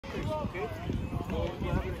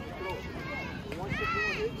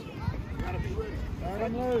Turn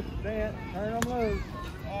them loose, Dan. Turn them loose.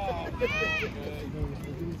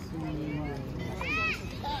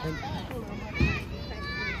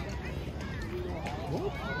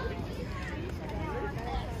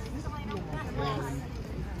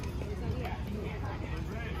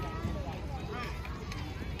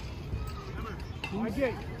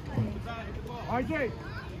 RJ!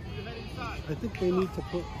 I think they need to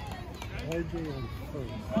put RJ on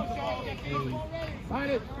first. Find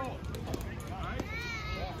it!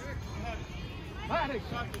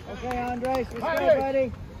 Okay, Andres, let's go, buddy.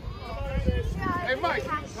 Hey, Mike!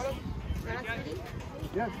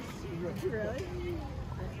 Yes. Really?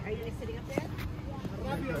 Are you guys sitting up there?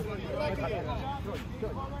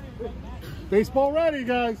 Baseball ready,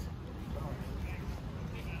 guys.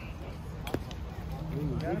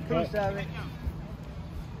 Got a piece of it.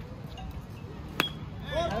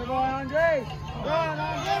 Hey, boy, Andres. Run,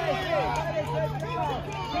 Andres. Good job.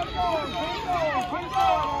 Keep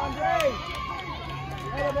going, Andres.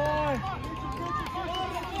 Hey, boy.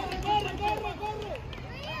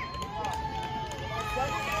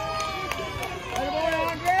 Hey, boy,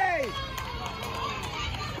 Andres.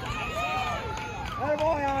 Hey,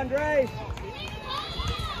 boy, Andres.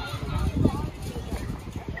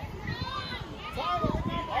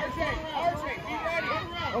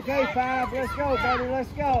 Okay, 5, let's go, buddy, let's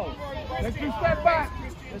go. Let's do step back.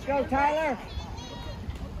 Let's go, Tyler.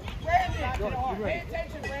 Brandon, pay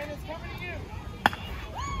attention, Brandon's coming to you.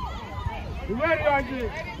 You ready, RJ?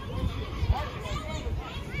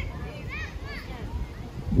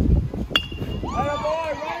 Hey,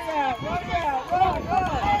 boy, run out, run.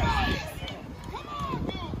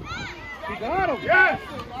 You got him, yes.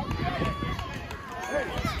 Hey,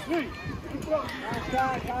 sweet. Nice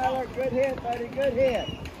try, Tyler. Good hit, buddy. Good hit.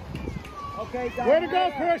 Okay, Dominator. Way to go,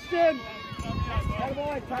 Christian. Good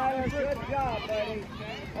boy, Tyler. Good job, buddy.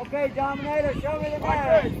 Okay, Dominator, show me the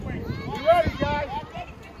match. You ready, guys?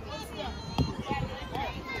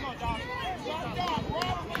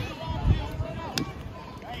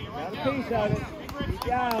 Got a piece of it. Keep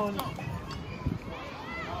down.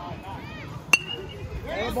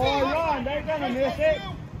 Hey, boy, run. They're going to miss it.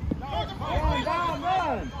 Run, down,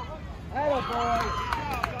 run. Atta boy.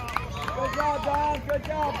 Good job, Don. Good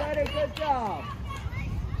job, buddy. Good job.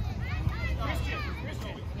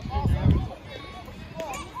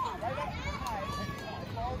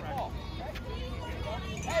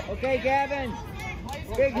 Okay, Gavin.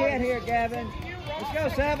 Big hit here, Gavin. Let's go,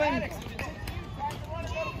 7. Run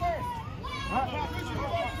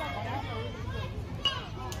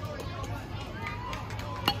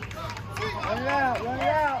it out. Run it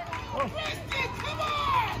out. Oh.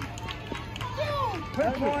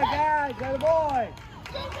 Good boy, guys. Good boy.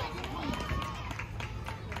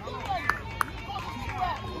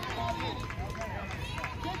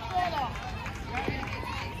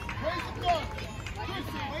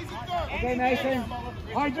 Okay, Mason.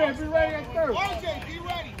 RJ, be ready at third. RJ, be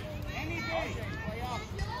ready. Any day.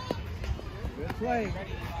 Good play.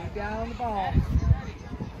 Keep down on the ball.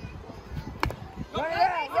 Run it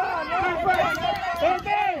out. Run. Third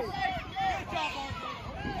base.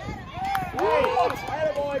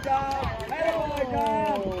 Atta boy, Dom. Atta boy,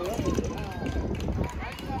 Dom.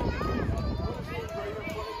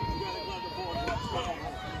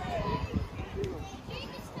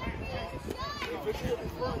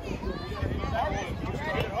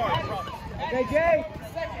 Okay, Jay.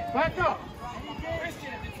 Back up.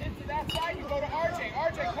 Christian, if it's hit to that side, you go to RJ.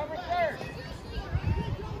 RJ, cover third.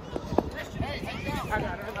 Christian, hey, take it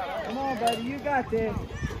down. Come on, buddy. You got this.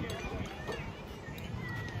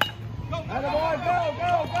 Atta boy, go.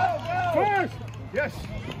 First. Yes.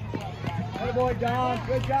 Atta boy, Dom.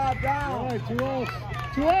 Good job, Dom. All right, 2 outs.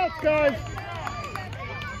 2 outs, guys.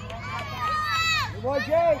 Good boy,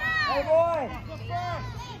 Jake. Hey, boy.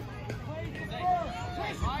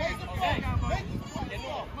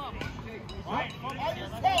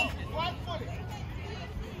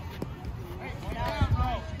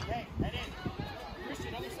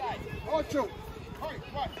 Ocho.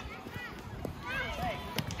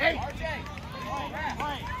 Hey, RJ.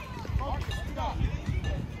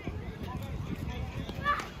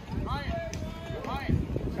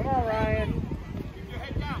 Come on, Ryan. Keep your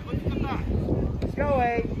head down. Look at the back. Let's go,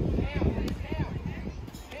 8.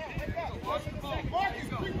 Marcus,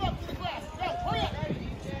 creep up to the grass. Go, hurry up.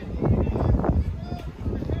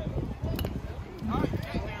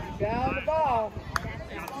 Down the ball.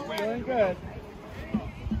 Doing good.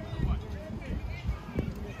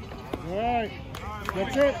 All right.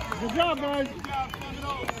 That's it. Good job, guys. Good job,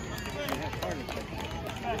 Seminoles.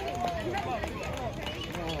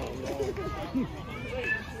 Good.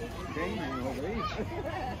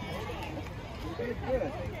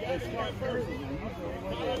 They start first.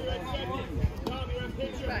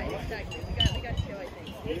 Right, exactly. We got two, I think.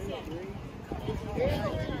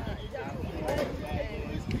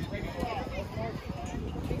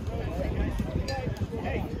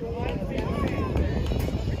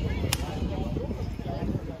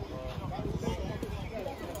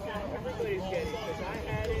 Everybody's getting it, because I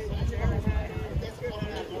had it, Jared had it.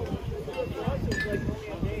 Russ was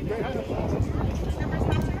like only a day and a half.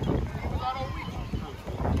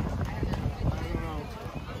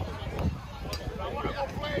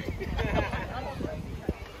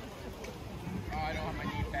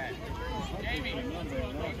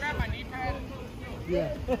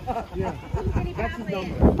 Yeah. Yeah. That's his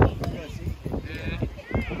number.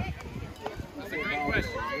 That's a great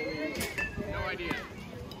question. No idea.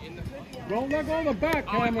 Don't let go of the back, Oh,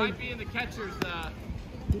 it Cameron. might be in the catcher's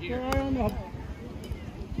Keep your eye on the... Right.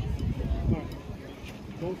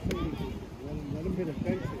 Don't say anything. Let him hit a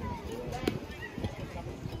fence here.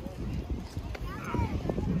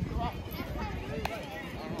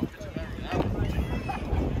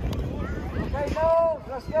 Okay, no,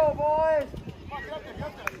 let's go, boys.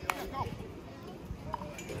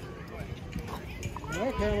 All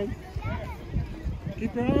right, Cameron.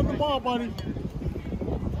 Keep your eye on the ball, buddy.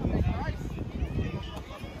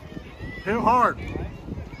 Hit hard.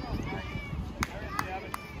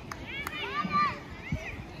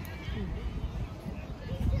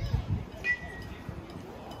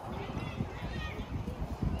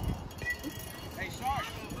 Hey, Sarge.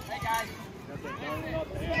 Hey, guys.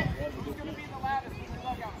 Who's going to be the loudest in the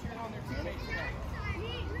dugout cheering on their teammates today?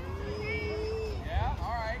 Yeah?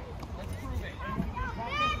 All right. Let's prove it.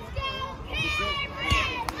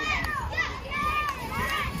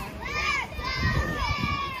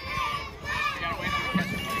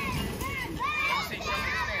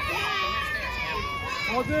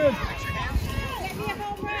 All good. Get me a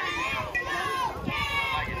home run.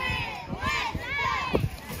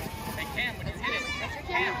 Hey, Cam, when you hit it,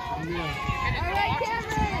 Cam. Yeah. All right,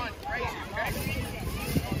 Cameron.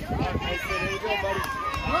 There you go, buddy.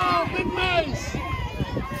 Oh, big Mace!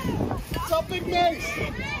 What's up, big Mace?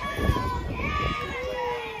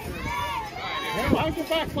 Hand behind your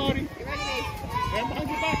back, buddy. You ready, Mace? Hand behind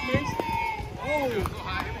your back, Mace. Oh.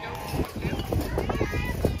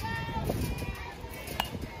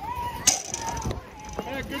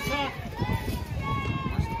 Hey, good shot.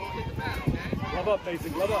 Glove up,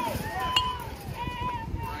 Mason, glove up.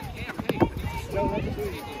 No, that's a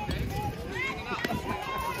good.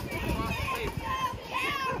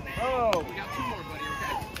 Oh. We got two more, buddy,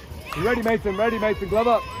 okay? You ready, Mason? Ready, Mason, glove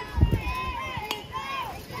up.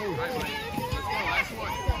 All right, buddy. Let's go. Last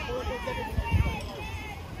one.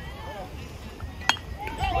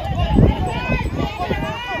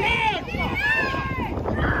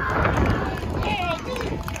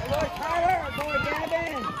 Boy, Tyler, boy,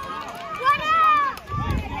 Gavin.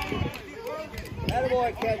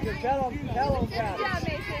 Attaboy, catcher. Tell him, Good job, Gavin.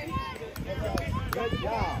 Mason. Good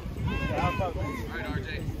job. All right, RJ.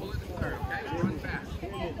 Pull it to third, okay? Run fast.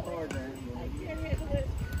 One.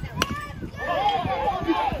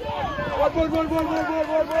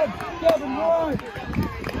 Gavin, run.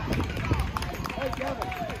 Hey, Gavin.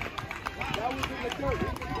 That was in the dirt. You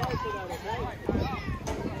can go for that, okay?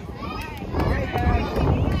 Okay, guys.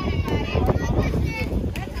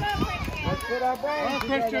 Let's put our brains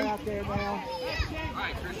together out there now. All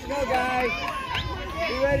right, Christian. Go, guys.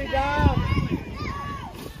 You ready, Dom?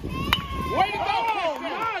 Way to go!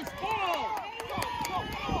 Nice ball!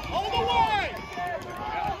 All the way!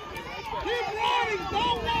 Keep running!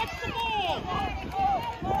 Don't watch the ball!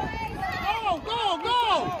 Go!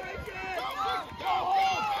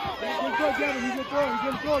 He's good, Gavin. He's going to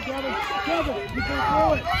throw it, Gavin. Gavin, he's going to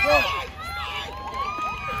throw it. Throw it.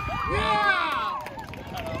 Yeah!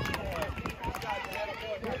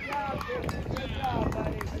 Good job,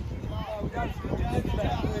 buddy. We got some good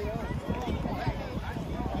back.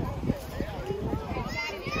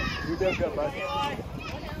 You did good, buddy. All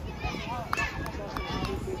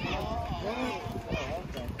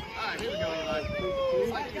right, here we go, Eli.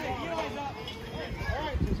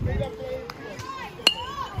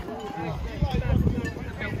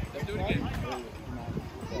 Let's do it again.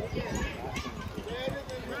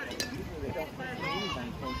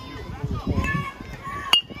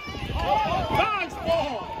 Nice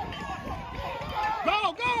ball! Go!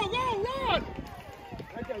 Run!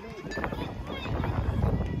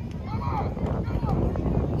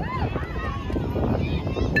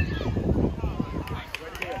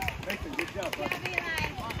 Good job, buddy.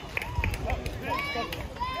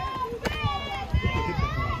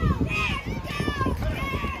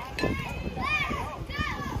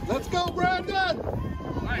 Go, Brandon!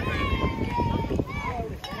 Right, Brandon.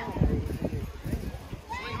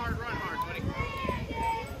 Swing hard, run hard, buddy.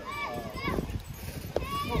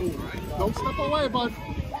 Don't step away, bud.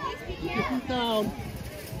 Keep your feet down.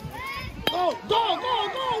 Go, go, go,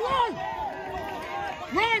 go, run!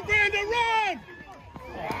 Run, Brandon, run!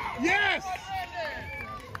 Yes!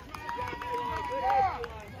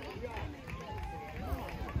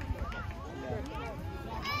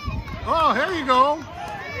 Oh, here you go.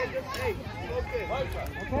 Okay,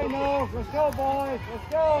 Noel, let's go, boys. Let's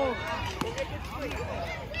go. Good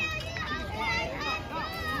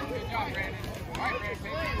job, Brandon. All right, Brandon.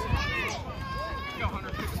 Go,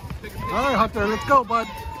 Hunter. All right, Hunter, let's go, bud.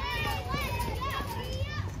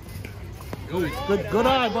 Good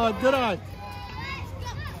eye, bud. Good eye.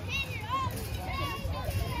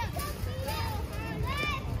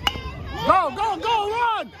 Go, go, go,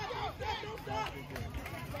 run!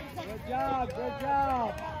 Good job, good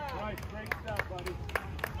job. Nice, great stuff, buddy.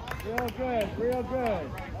 Real good, real good.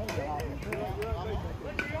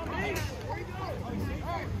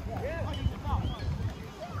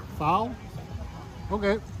 Foul?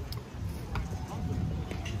 Okay. All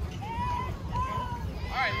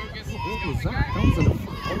right, Lucas. What was that? That wasn't a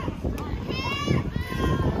foul.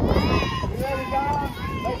 You ready, Dom?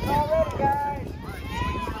 Let's all ready, guys.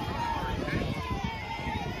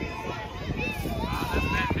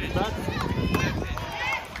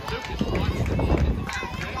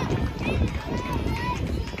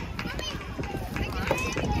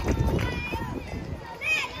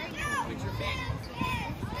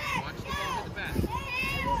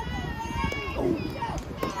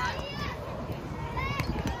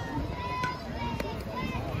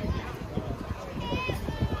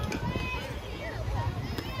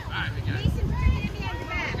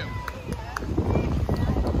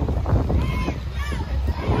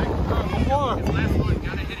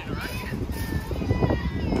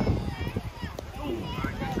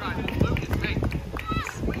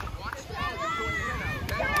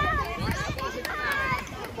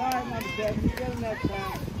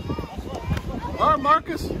 All right,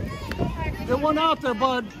 Marcus. Get one out there,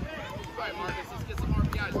 bud. All right, Marcus, let's get some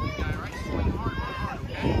RBIs with the guy, all right? Swing hard,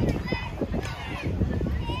 okay?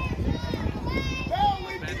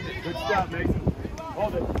 Good stop, Mason.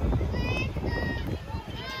 Hold it.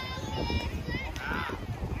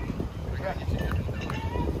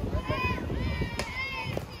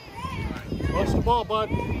 Watch the ball, bud.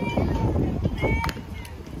 Nice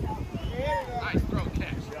throw,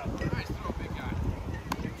 catch. Nice throw, big guy.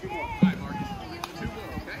 All right, Marcus. 2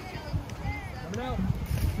 more, okay? Coming out.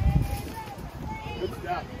 Good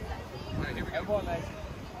stop. All right, here we go. Come on, Mason.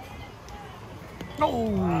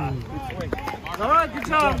 Oh. Good swing. All right, good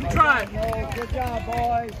job. Good try. No, good job,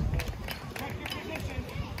 boys. Check your position.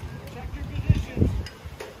 Check your positions.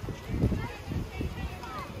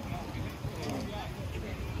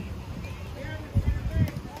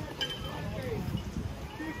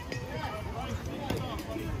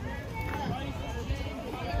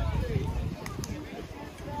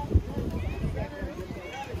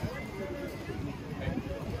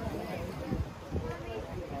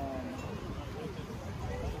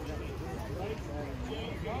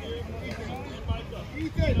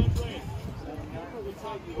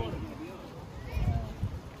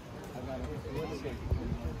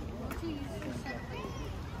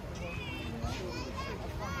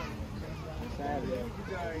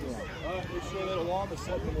 It's a little warm, it's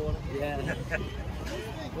 7 in the morning. Yeah.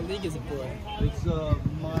 What league is it for? It's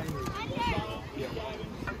minors. Yeah.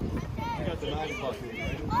 You got the 9 o'clock league,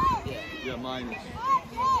 right? Yeah, minors.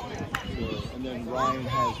 So, and then Ryan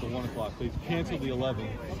has the 1 o'clock. They canceled the 11.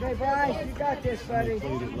 Okay, Bryce, you got this, They buddy.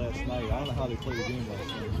 played it last night. I don't know how they played the game last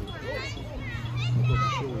night. I thought the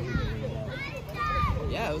show was really loud.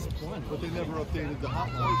 Yeah, it was fun. But they never updated the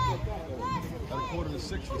hotline. At 5:45, they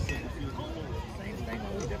said the field was full. Same thing, a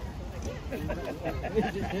little different. Is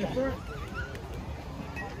it different?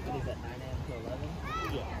 What is that, 9 a.m. to 11?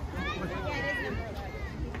 Yeah.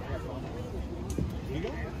 Here you go.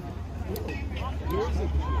 Where is it?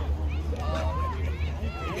 I'll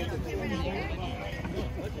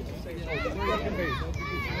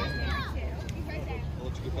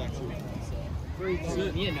let you get back to it. You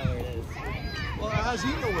didn't know where it is. Well, how's he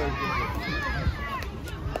know where it is?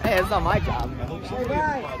 Hey, it's not my job. I hope Hey, somebody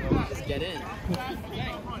Bryce. can find out. Just get in.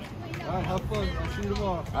 All right, have fun. I'll see you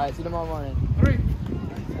tomorrow. All right, see you tomorrow morning.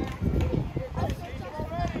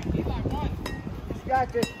 You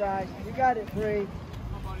got this, Bryce. You got it, 3.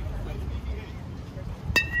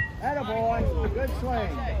 Attaboy. Good swing.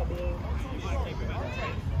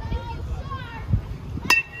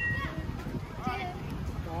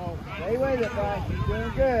 Oh, stay with it, bud. You're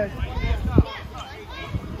doing good.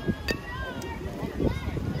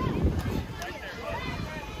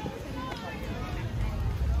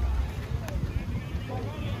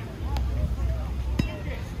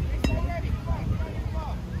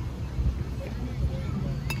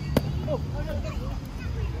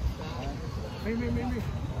 Me.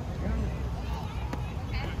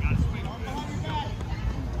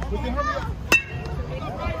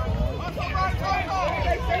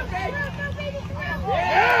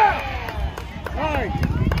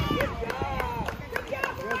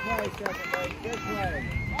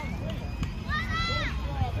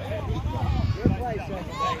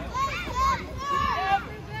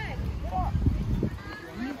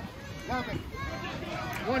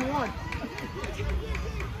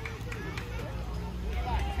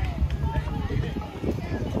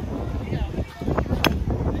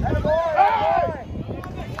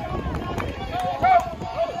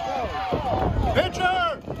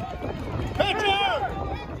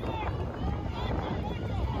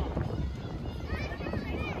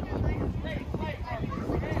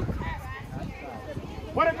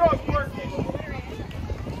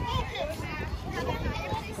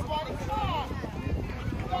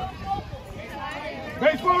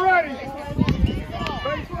 Baseball ready.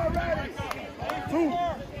 Baseball ready.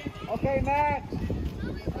 Okay, Max.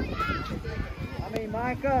 I mean,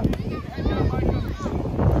 Micah.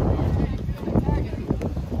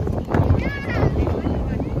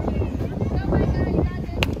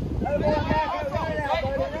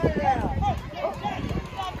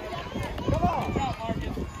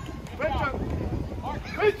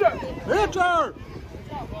 Pitcher!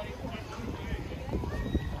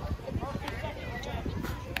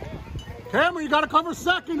 Cameron, you got to cover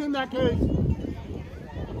second in that case.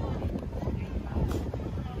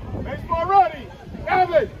 Baseball ready.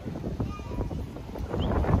 Gavin.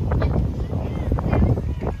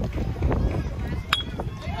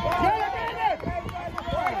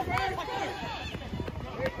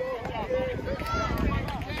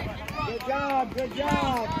 Good job. Good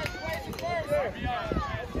job.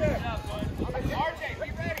 RJ,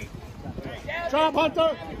 be ready. Good job,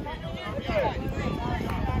 Hunter.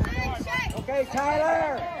 Okay,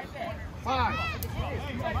 Tyler. 5.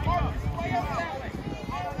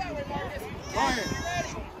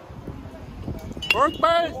 First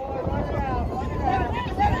base.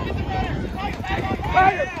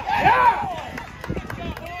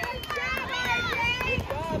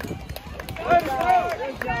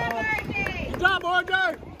 Good job,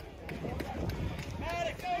 RJ.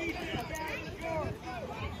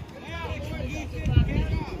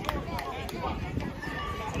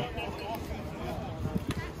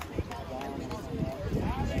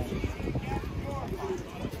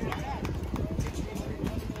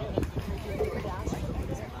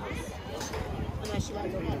 Unless you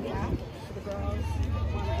want to go back for the girls.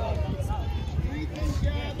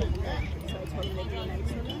 So I told him they do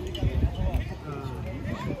nights for me.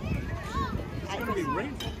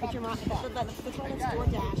 But your mom, the one that's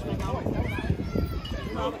DoorDash, my mom.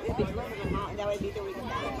 Your mom would be delivered to mom, and that would be the weekend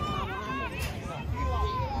back.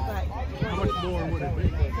 But How much more would it be?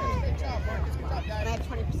 and I have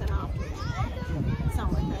 20% off. It's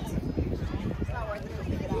not worth it. It's not worth it to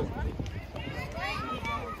pick it up.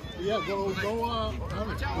 Yeah, go, how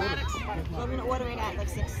much? So I'm gonna order it at like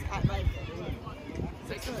 6 at like.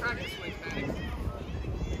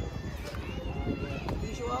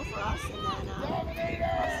 Usual for us, and then I'll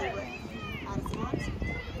see what Addison wants.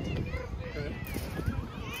 Okay.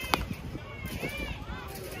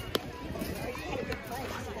 Had a good play,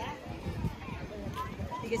 see that?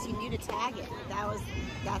 Because he knew to tag it.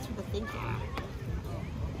 That's what the thing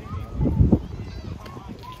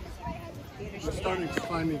We're starting to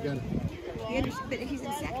find me again. But he's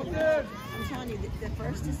in second. I'm telling you, the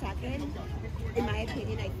first to second, in my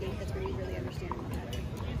opinion, I think that's where you really understand him better.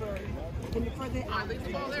 For the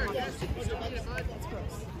that's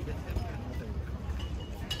gross.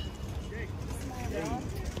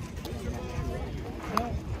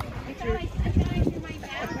 I thought I threw my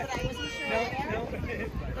back, but I wasn't sure.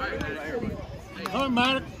 Come on,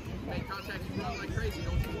 Maddox. Make contact and run like crazy.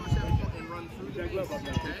 Don't you watch that and run through the base. Okay?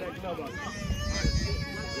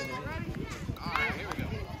 All right, here we go.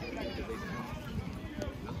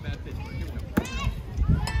 Not a bad pitch, but here we go.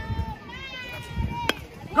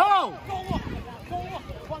 Go!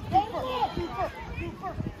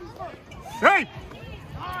 Hey!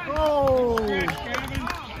 Oh! Good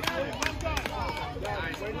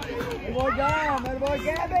boy, Dom. Good boy,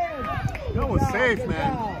 Gavin. That was safe, Good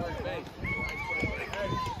man. job. All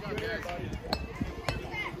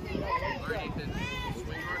right, Nathan.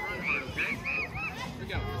 Swing hard, run hard, okay? Here we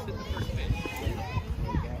go. Let's hit the first pitch.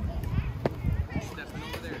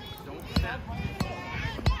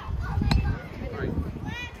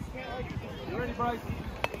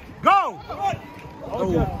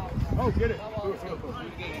 Oh, get it.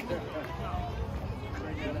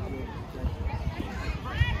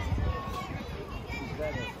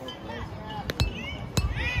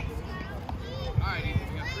 Alright, Ethan,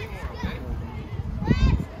 we got 3 more, okay?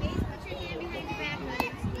 Please put your hand behind your back, buddy.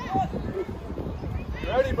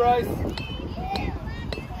 Ready, Bryce?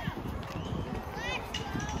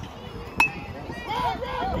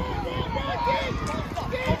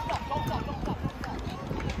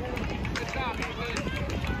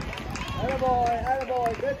 Attaboy,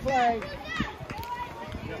 attaboy, good play.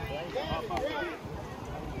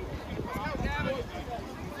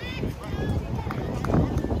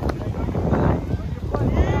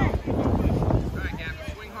 Alright, Gavin,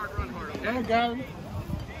 swing hard, run hard, okay? Come on, Gavin.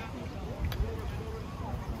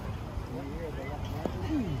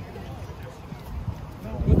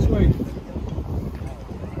 Good swing.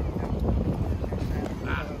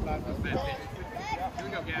 Ah, that's bad pitch. Here we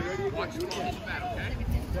go, Gavin. Watch, come on, this bat, okay?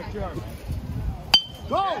 Check your arm.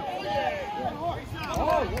 Go!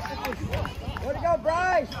 Oh, way to go,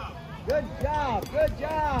 Bryce. Good job, good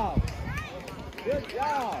job. Good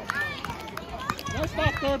job. Nice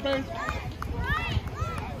stop, third base.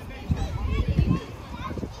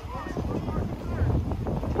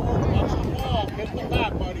 Watch the ball. Hit the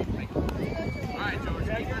bat, buddy. Alright, George.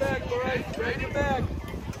 Check your back, Bryce. Check your back.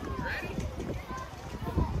 Ready?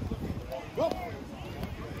 Go.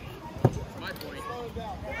 That's my point.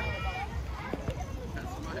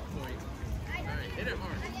 That's my point. Alright, hit it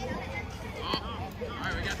hard. Oh.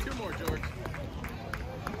 Alright, we got 2 more, George.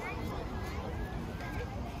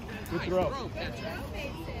 Good Nice throw. catcher.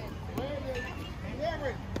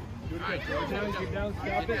 Alright, George, now you get down, stop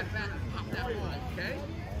Get it. that bat and pop that ball, okay?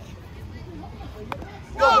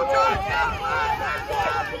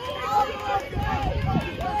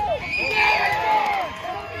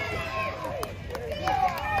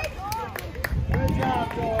 Good job,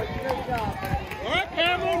 George. Good job. All right,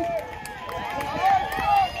 Cameron.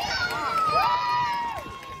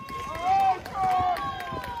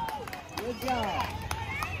 Good job.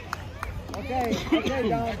 Okay, okay,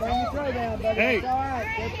 Don, bring your throw down, buddy. Hey. It's all right.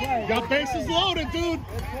 Good play. Got Good bases play. loaded, dude.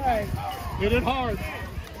 Good play. Hit it hard.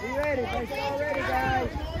 Be ready. Stay all ready, guys.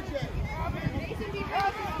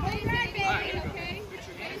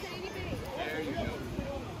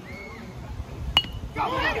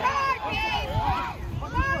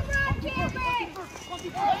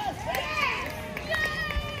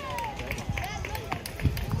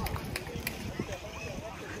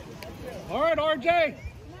 All right, RJ.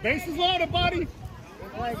 Bases loaded, buddy. Good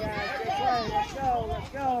play, guys. Good play. Let's go. Let's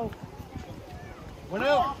go. One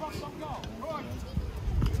out.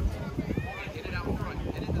 Get it out front.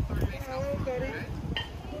 Get it to third base out front, okay?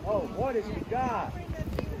 Oh, what has he got?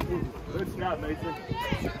 Good job, Mason.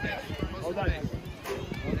 Hold on. There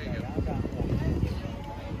you go.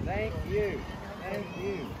 Thank you. Thank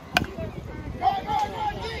you.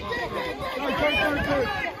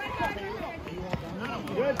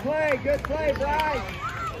 Good play, Bryce.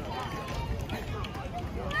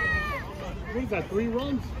 What is that, 3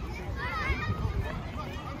 runs?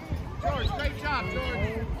 George, great job,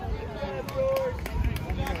 George.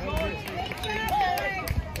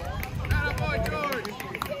 Attaboy, George.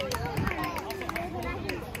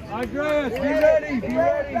 Andreas, be ready, be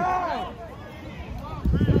ready.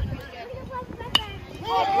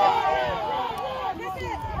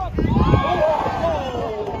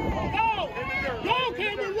 Go,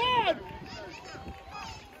 Cameron, run!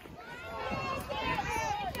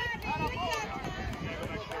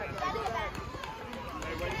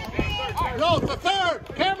 Yo, the third!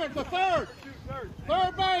 Cameron, the third!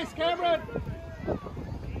 Third base, Cameron!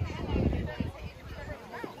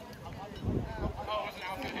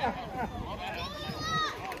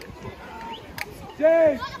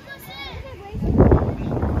 James!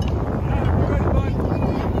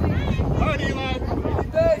 All right, Eli.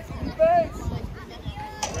 Base!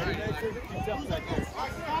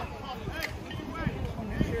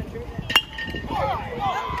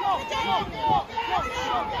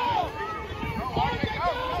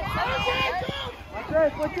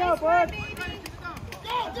 Andres, watch out, bud!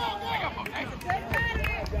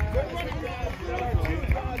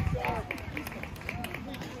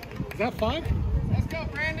 Is that 5? Let's go,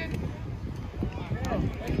 Brandon. How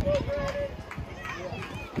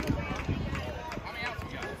many outs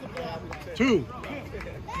we got? 2.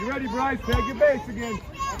 You ready, Bryce? Take your base again.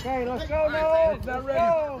 Okay, let's go, Noel. Let's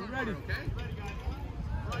go. You ready? Okay.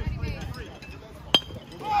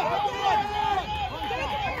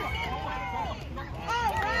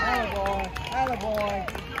 Attaboy.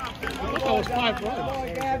 I thought that was 5 runs. Attaboy,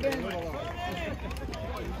 Gavin.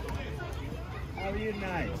 How are you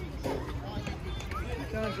tonight? Your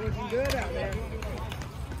son's with you? Looking good out there.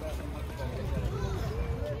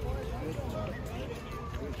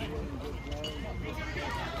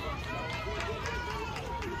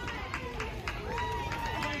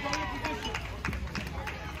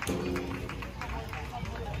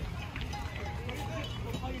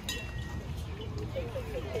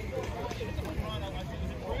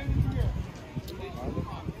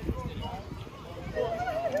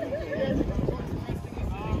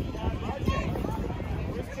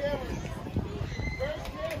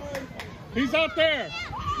 He's out there.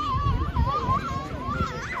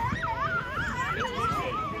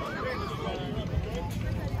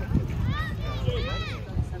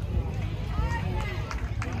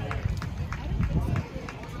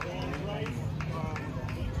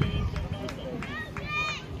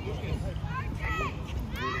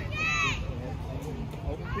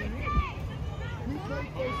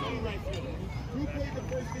 Who played the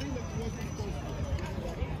first game that wasn't supposed to?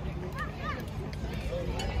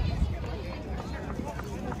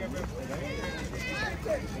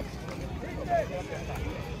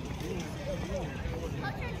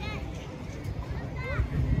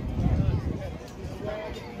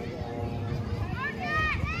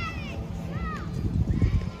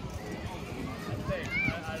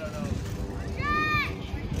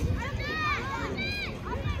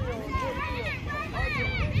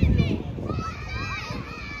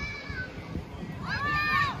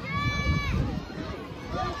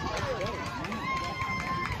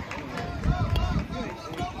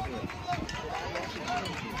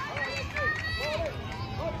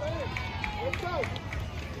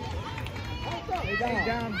 Hey,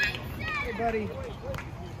 Dom. Hey, buddy.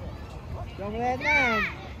 Don't let down.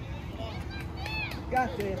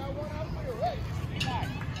 Got this.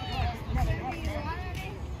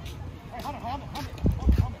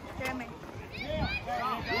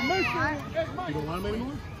 You don't want him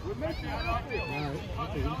anymore?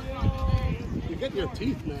 Alright, you get your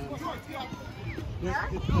teeth, man. I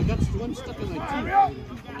got one stuck in my teeth.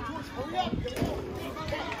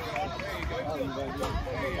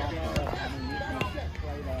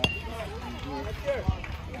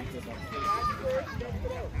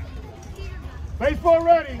 Baseball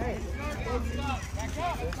ready.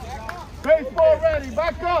 Baseball ready.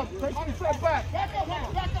 Back up. Take one step back. Back up. Come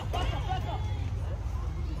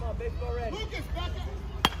on, baseball ready. Lucas, back up.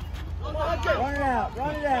 Run it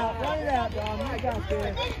out, Dom. You got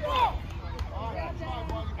this.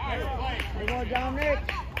 Hey, go, Dominic.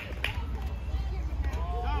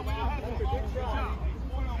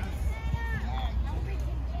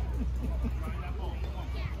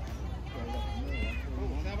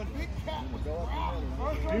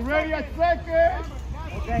 You ready at second?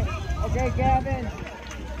 Okay, Gavin.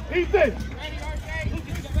 Ethan.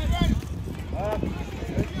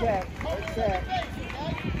 Good check.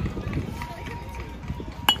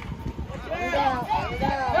 Run it out.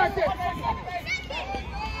 Second.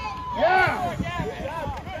 Yeah.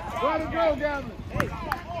 Way to go, Gavin.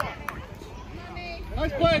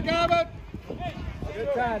 Nice play, Gavin. Good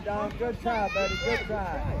try, Dom. Good try, buddy. Good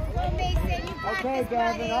try. Okay,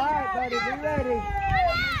 Gavin. All right, buddy. Be ready.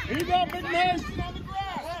 He's up, big man.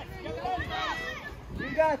 You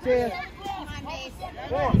got this.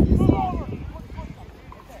 Good.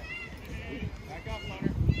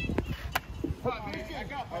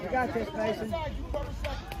 You got this, Mason.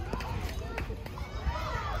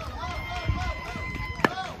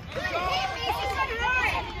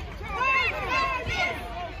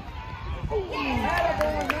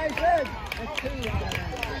 Attaboy, Mason. That's two.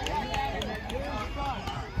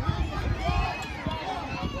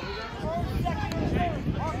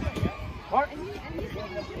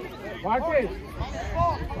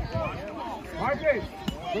 Marcus,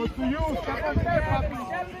 goes to you. Step on there, Poppy.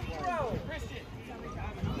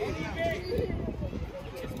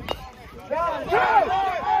 John,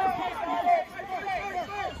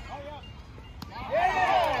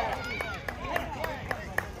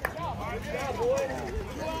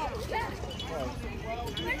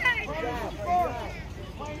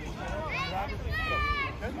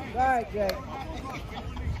 all right, Jake.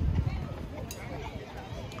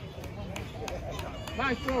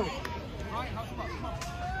 Nice throw.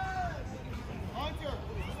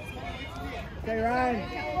 Okay, Ryan.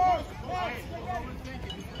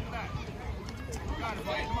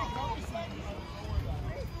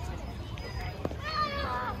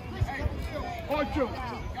 Ocho.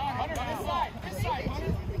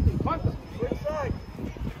 Hunter.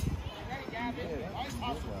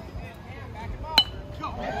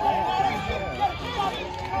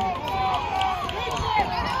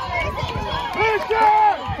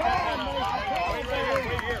 Inside.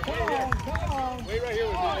 Wait right here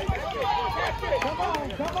with me.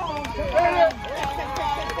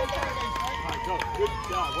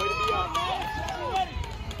 job. Way to be up.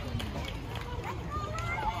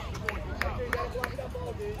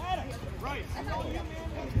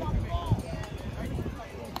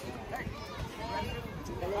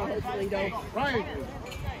 Right.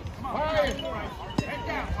 Right. Right. Head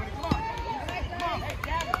down, buddy. Come on. Come on.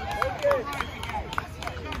 Okay.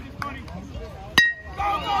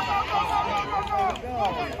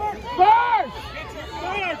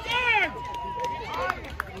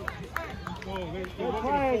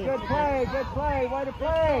 Good play, way to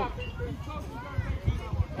play.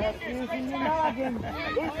 That's using your noggin.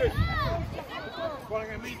 Lucas.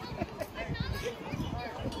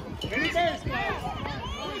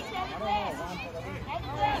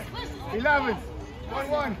 11.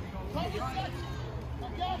 1-1.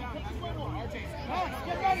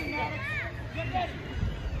 Get ready, man. Get ready.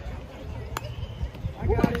 I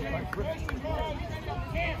got it.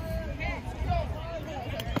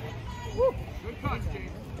 Good touch,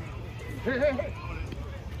 James.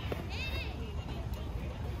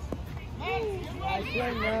 Nice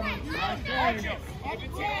swing, man. Nice swing.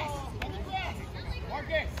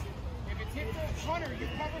 Marcus, if it's hit to Hunter, you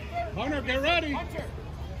cover third. Hunter, get ready. Hunter,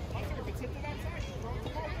 if it's hit to that side, you throw it to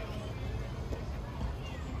Marcus.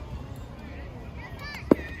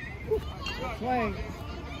 Swing.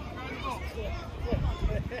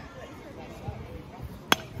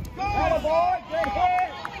 Atta boy, good hit.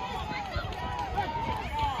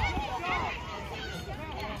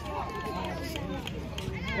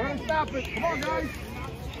 Don't stop it. Come on, guys.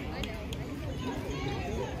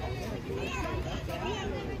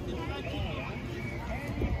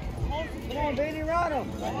 Come on, Beanie, run him.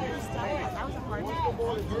 That was a hard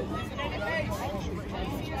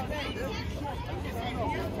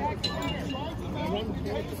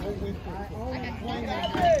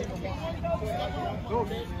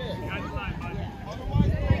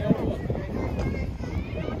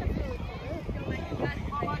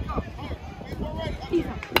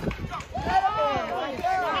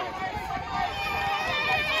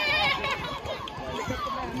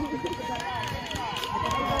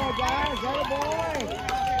Guys, that a boy.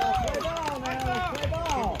 Play ball now. Let's play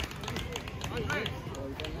ball.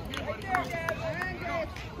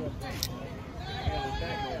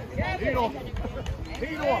 Lead off.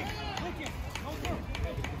 Lead off.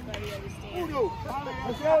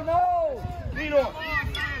 Let's go, no. Lead off.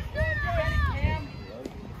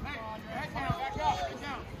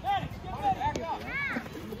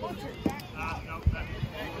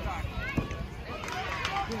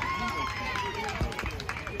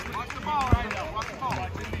 Watch the ball right now. Watch the ball.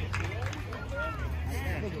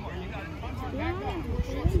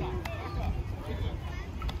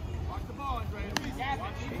 Watch the ball, Andreas.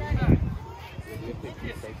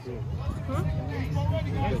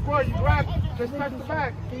 That's good. You grab. Just touch the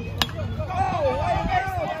back. Oh, way to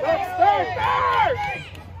go. Third.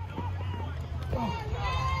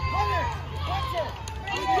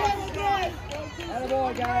 Atta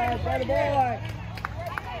boy, guys. Atta boy.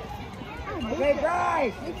 Okay,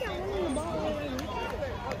 Bryce.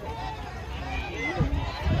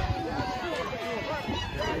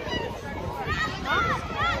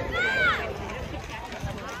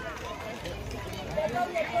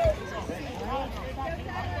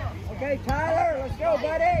 Okay, Tyler, let's go,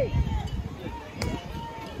 buddy.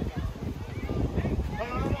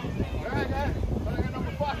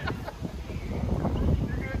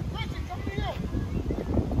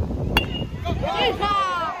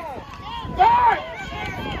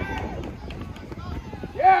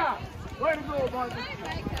 Yeah! Way to go, Marcus.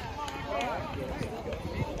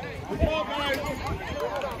 Good ball, guys.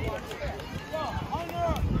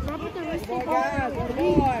 Good boy, guys. Good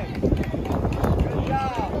boy. Good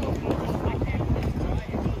job.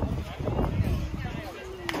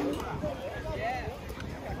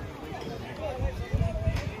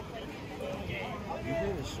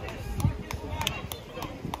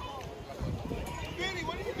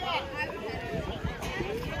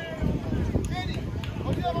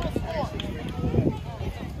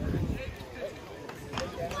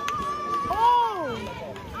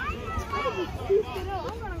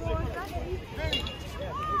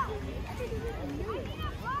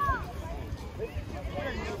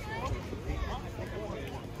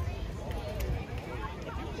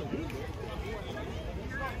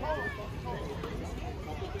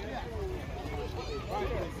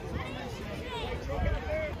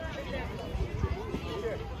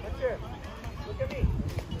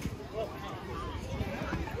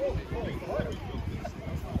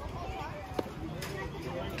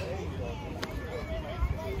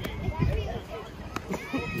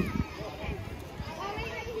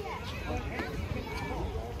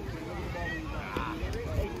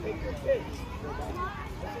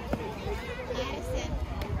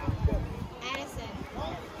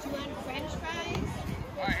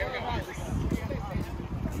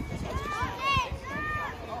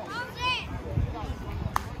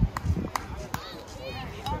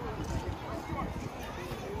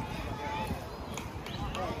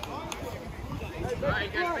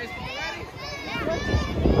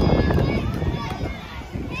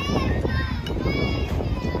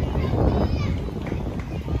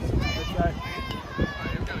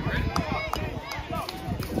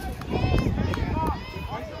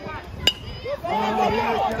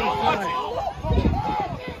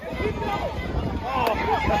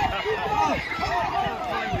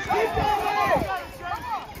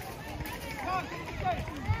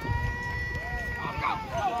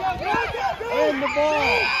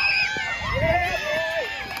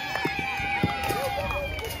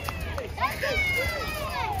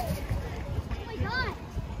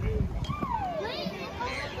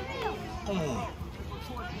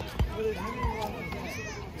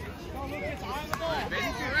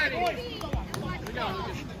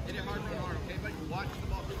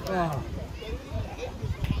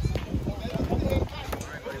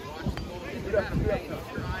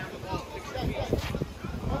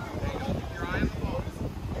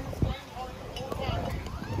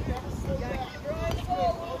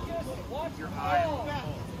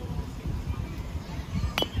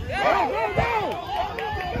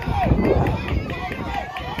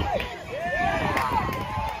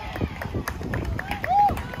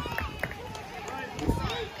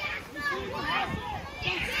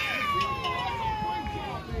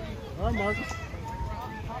 Marcus.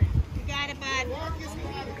 You got it, bud.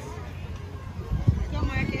 Go,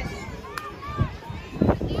 Marcus. All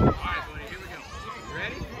right, buddy, here we go. You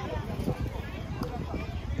ready?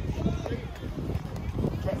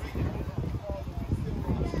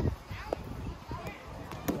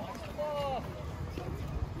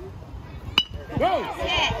 Go!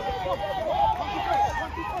 Sit.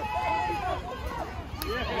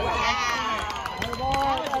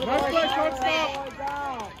 Nice play, shortstop.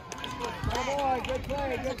 Good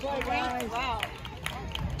play, guys. Wow.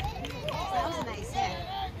 That was a nice hit.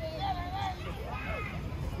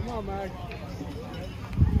 Come on, Mark.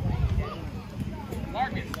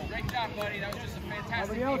 Marcus, great job, buddy. That was just a fantastic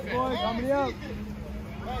Somebody else, defense. boys. Somebody else.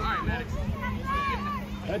 All right, Maddox.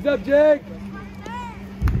 Heads up, Jake.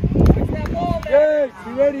 Jake,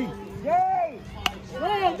 you ready? Jake!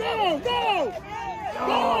 Go!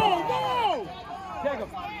 Take him.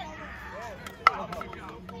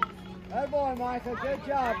 That boy, Michael. Good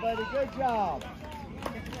job, buddy. Good job.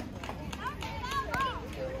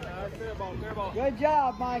 Good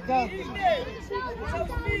job, Michael. All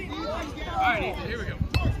right, Ethan, here we go.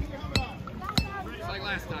 Just like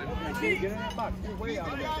last time. Get in that box. You're way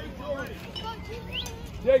out there.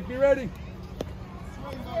 Jake, be ready.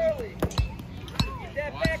 Get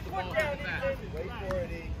that back foot down, Ethan. Wait for it,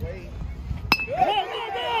 E. Wait. Go!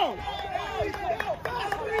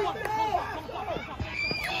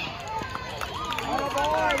 Oh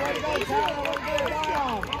boy, way to go, Tyler. Way to go,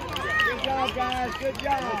 Dom. Good job, guys. Good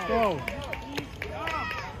job. Let's go.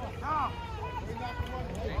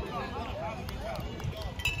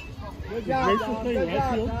 Good job, Racing Dom. thing, Good right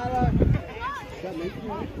job, field? Tyler.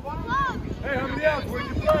 Hey, how many else? Where'd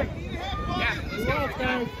you play? Yeah, let's go.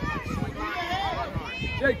 Guys.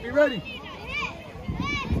 Jake, be ready.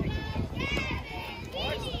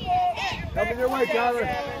 Coming your way, Tyler.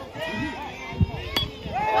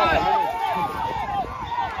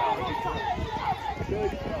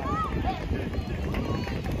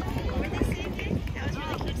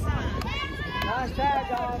 Nice tag,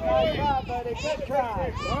 Dom. Good job, buddy. Good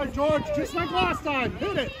try. All right, George, just like last time.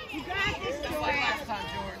 Hit it. You got this, Just like last time,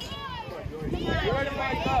 George. You ready,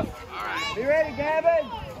 Mike? Up. All right. Be ready, Gavin.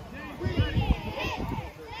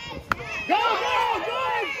 Go!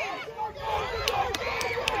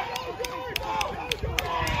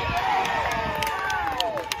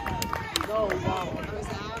 Go, Dom.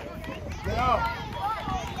 Get out.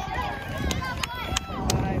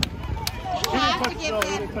 You have to give He him.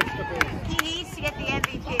 didn't touch the base. He needs to get the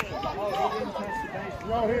MVP. Oh, he didn't touch the base.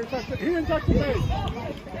 No, he didn't touch the base.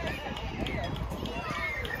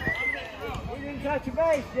 He didn't touch the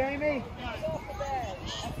base, Jamie.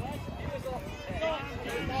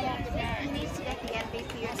 He needs to get the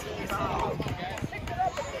MVP as soon as possible.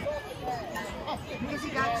 Because he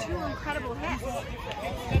got two incredible hits.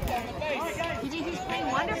 He's playing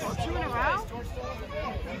wonderful. 2 in a row.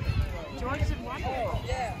 George did wonderful. I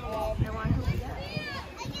want who he does.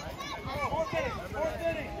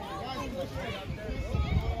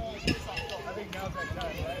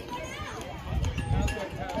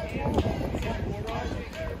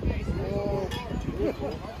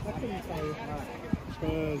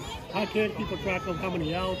 Because I can't keep a track of how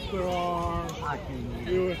many outs there are. I can.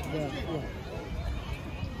 Do it.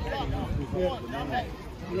 Yeah.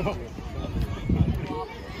 No.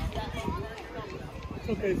 It's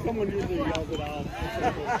okay, someone usually yells it out.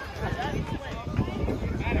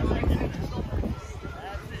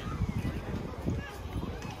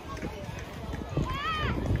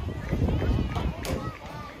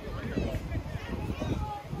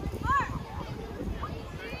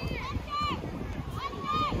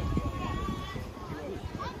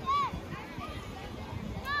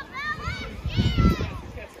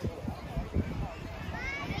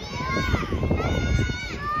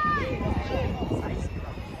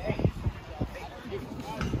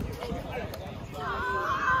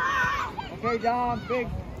 Okay, Dom, big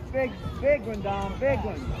one, Dom, big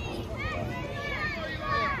one.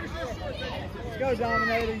 Let's go,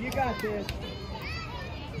 Dominator, you got this.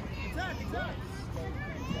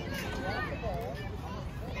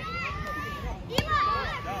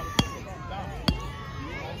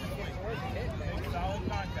 Solid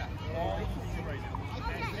contact.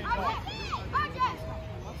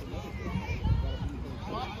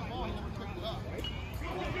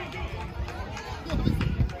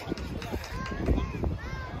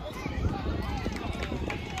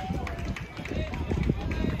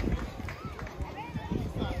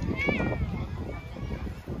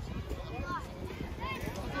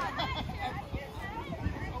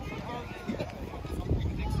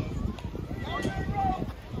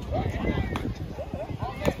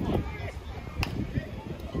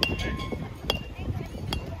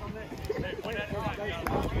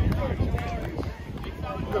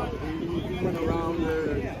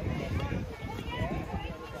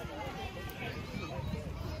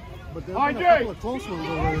 but there's been a couple of close ones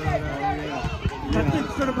over there. I think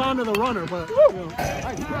should have gone to the runner, but you know.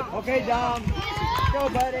 Okay, Dom. Go,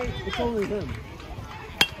 buddy. It's only him.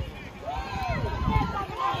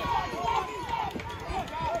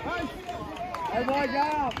 Hey, boy,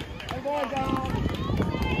 Dom. Hey, boy, Dom.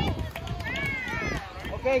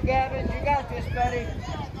 Okay, Gavin, you got this, buddy.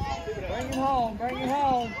 Bring him home. Bring him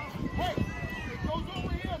home.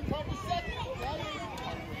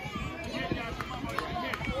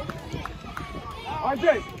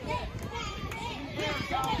 RJ.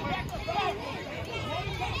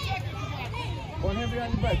 One hand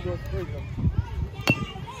behind your back, George. There you go.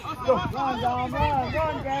 Run, Dom. Run,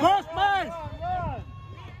 Gavin. First base. Run.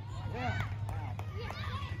 Yeah.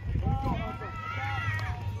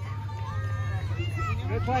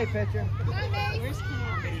 Good play, pitcher.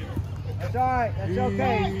 That's all right. That's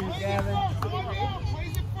okay, Gavin.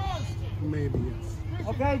 Maybe it's.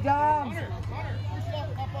 Okay, Dom.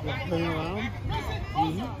 Playing around.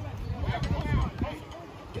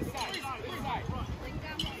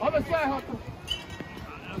 Other side, Hunter.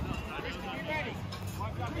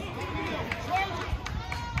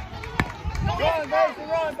 Run, Mason,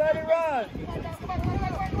 run, buddy, run.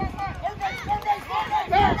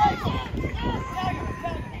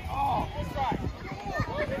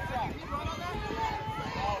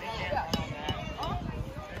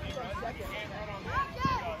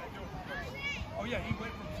 Oh yeah, he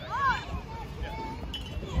went from second.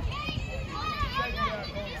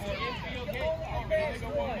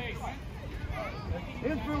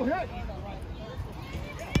 Infield hit.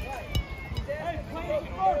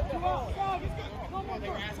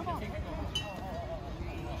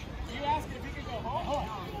 You asking if he could go home?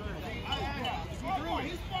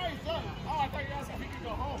 He's fine, son. Oh, I thought you asked if he could go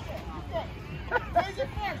home.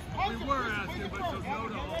 We were asking, but there's no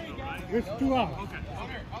to home, right? It's 2 out. Okay.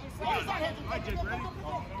 Other side. All right, Jake, ready?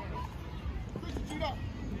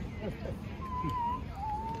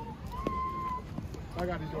 I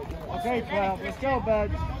got to go. Okay, 12. Let's go, bud.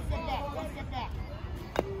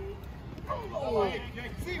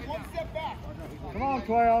 One step back. Come on,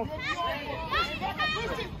 12.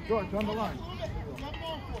 George, on the line.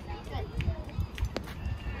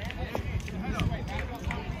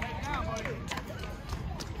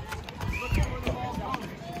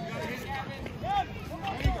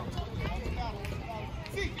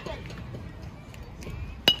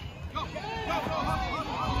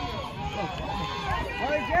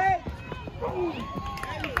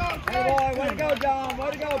 Hey, boy, way to go, Dom.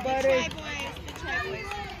 Way to go, buddy.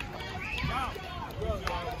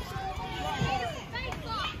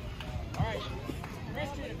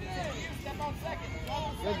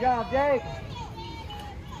 Good job, Jake.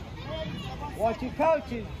 Watch your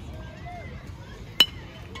coaching.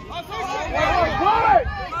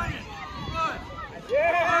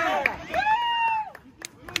 Yeah!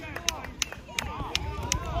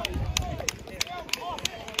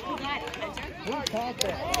 Who caught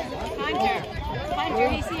that? Hunter,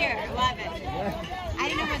 he's here, 11. I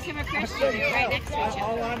didn't know it was him or Christian. They're right next to each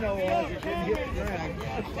All other. I know was it didn't hit the ground.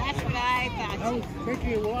 That's what I I thought. was thinking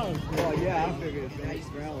it was. Well, yeah, I figured it hit the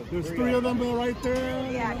ground. There's 3 of them right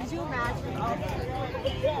there. Yeah, could you imagine?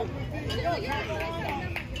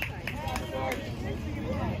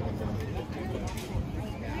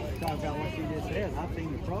 Talk about what you just said. I've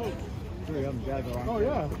seen the pros. 3 of them got to go on. Oh,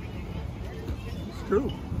 yeah. It's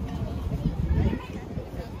true.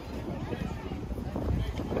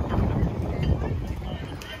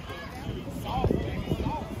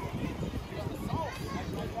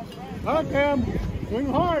 Up him.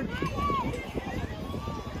 Swing hard.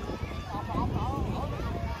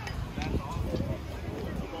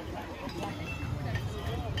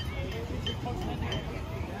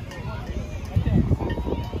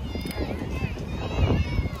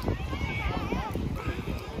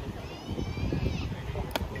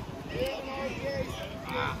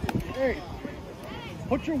 Hey,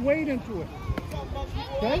 put your weight into it.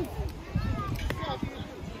 Okay?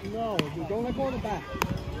 No, don't let go of the back.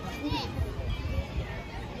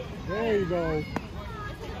 There you go.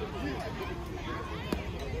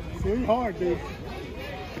 Swing hard, dude.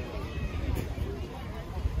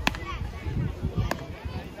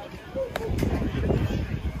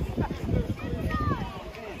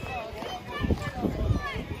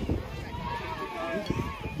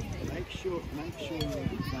 Make sure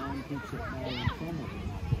Don keeps it more in front of him.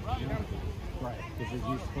 Right. Because he's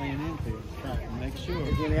used to playing infield. Right. Make sure.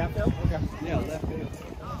 Is he in the outfield? Okay. Yeah, left field.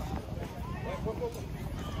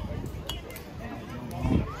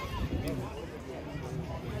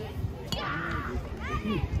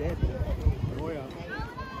 Dead. Oh, yeah.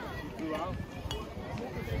 2 out.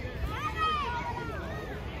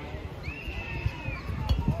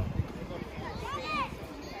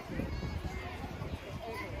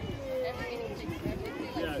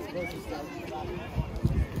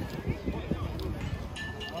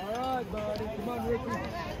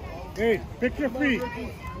 Hey, fix your feet.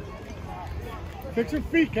 Fix your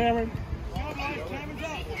feet, Cameron. Move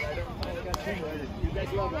that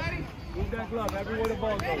glove. Move that glove everywhere the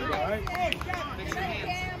ball goes, all right? Fix your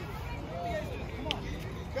hands.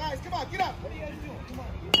 Guys, come on, get up.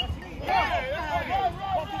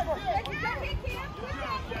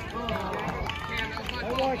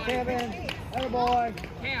 Hey, boy, Kevin. Hey, boy.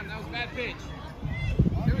 Cam, that was a bad pitch.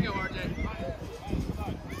 Here we go, RJ.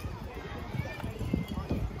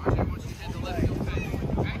 RJ wants you to hit the left field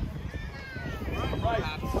fence, okay? Right.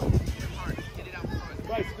 Hard. Get it out front.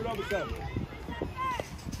 Right, scoot over some.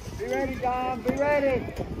 Be ready, Dom. Be ready.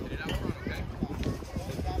 Get it out front, okay?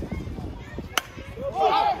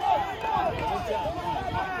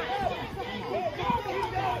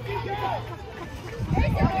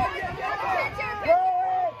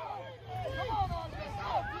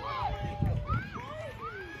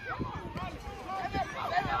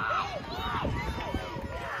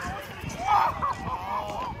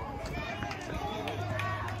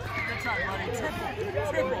 Good try, buddy. Triple.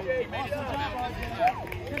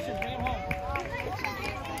 Christian, bring him home.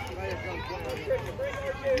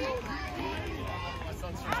 My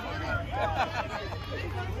son's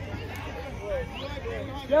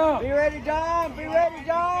Go. Be ready, Dom. Be ready,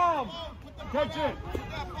 Dom. Attention.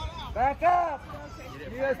 Back up.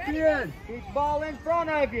 ESPN. Keep the ball in front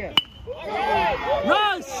of you.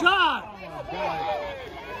 Nice shot.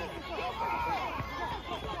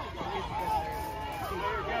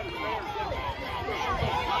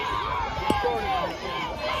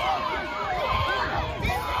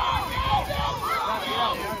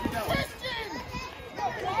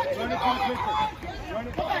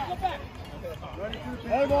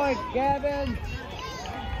 Hey, boy, Gavin.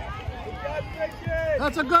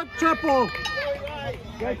 That's a good triple.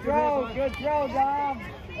 Good throw, Dom.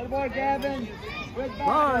 Hey, boy, Gavin. Good All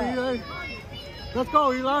right, back. Eli. Let's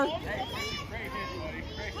go, Eli.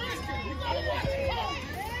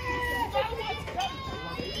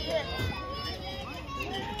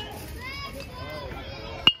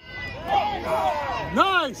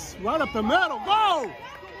 Nice. Right up the middle. Go.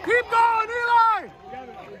 Keep going, Eli.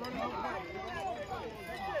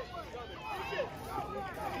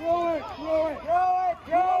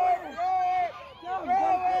 Throw it.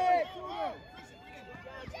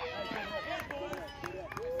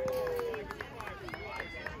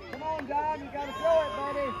 Come on, Dom, you gotta throw it,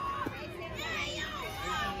 buddy.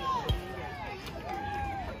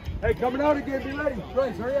 Hey, coming out again, be ready.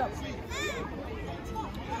 Bryce, hurry up.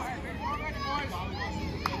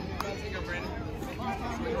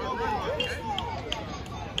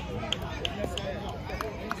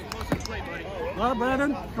 All right,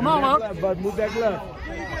 Brandon. Come on, Move that up. glove, bud. Move that glove.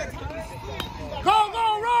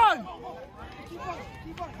 Go, run.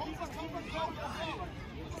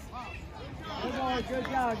 Good boy, good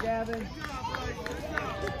job, Gavin.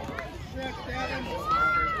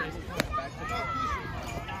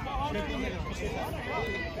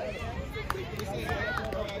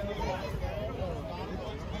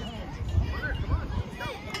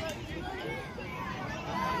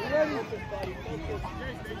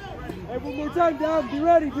 Hey, one more time, Dom. Be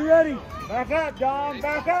ready, be ready. Back up, Dom.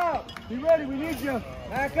 Back up. Be ready. We need you.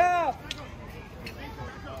 Back up.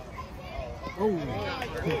 Oh.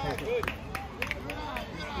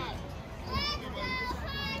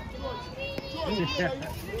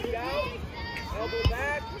 Elbow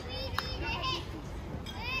back.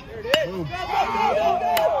 There it is. Boom. Go, go,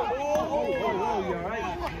 Oh, you all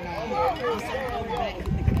right?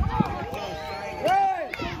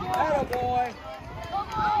 Hey, atta boy.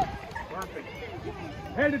 Perfect.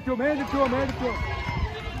 Hand it to him, hand it to him, hand it to him.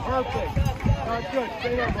 Perfect. That's good.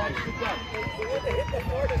 Stay there, buddy. Good job.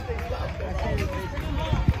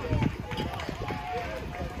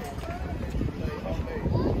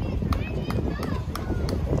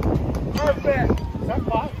 Perfect. That's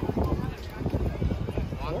fine.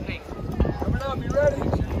 One pace. Coming up, be ready.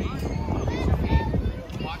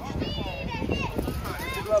 Watch the ball.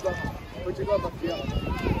 Put your glove up. Put your glove up, yeah.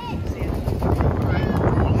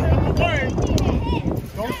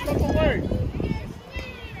 Don't step away.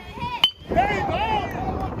 Hey,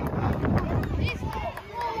 ball!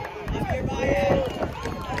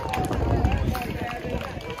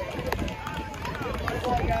 Good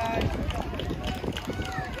boy, guys.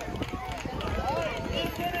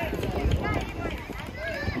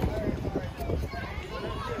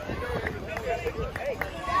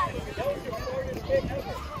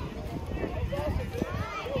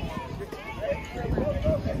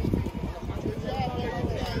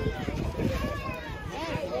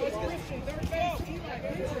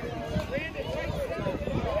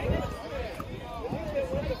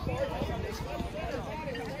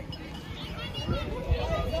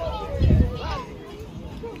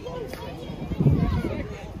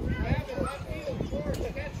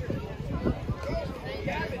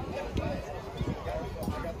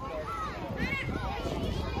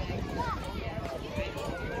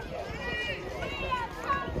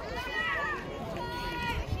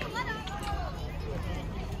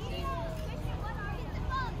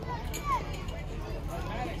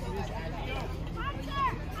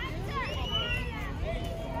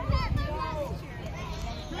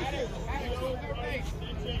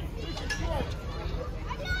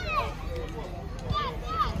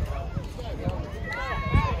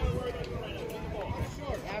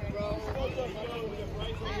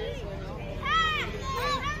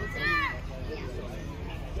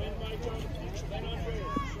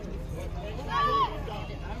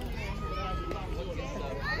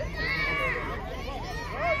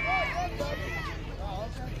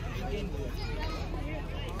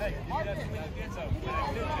 Right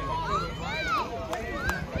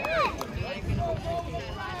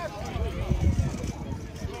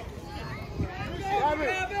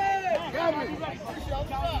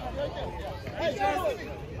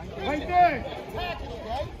there!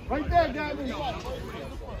 Right there, Gavin!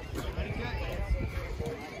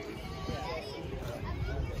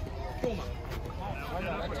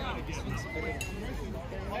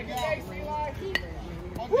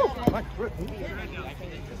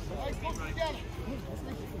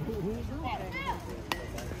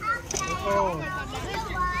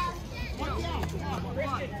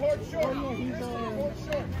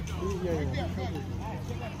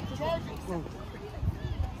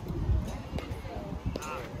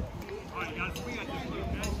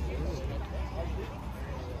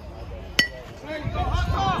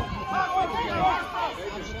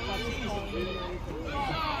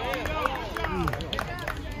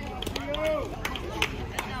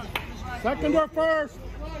 Second or first?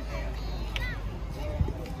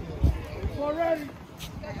 It's already.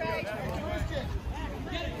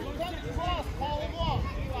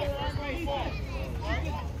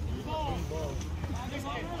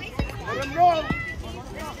 Let him go.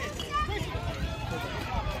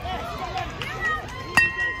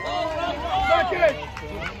 Second.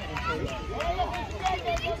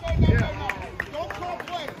 Don't call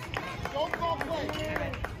play. Don't call play.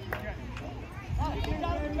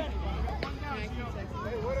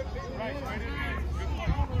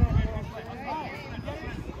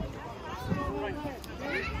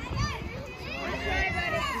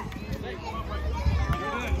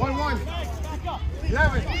 One.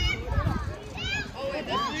 11.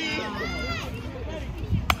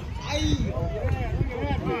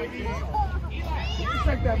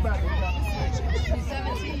 Take that back. He's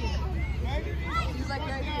 17. He's like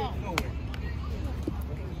right here.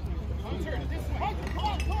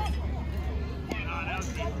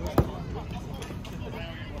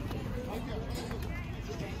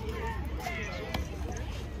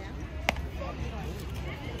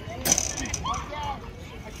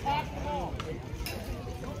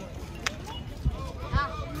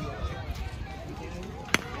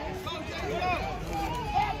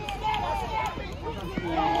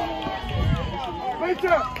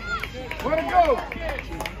 Major, where to go?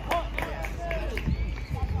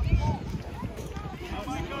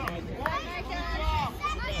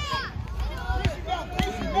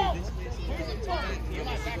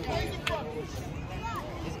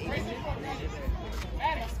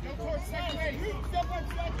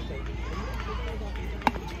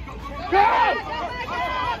 Go!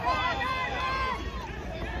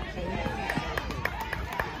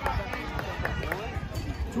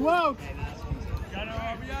 2 out. Got an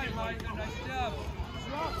RBI, Mike. Nice job.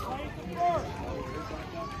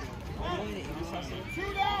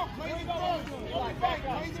 Shoot out. Play the first.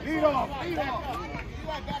 Lead off. Eli,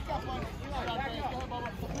 back up on it. Eli, back up.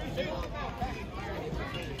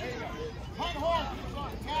 Hunt hard.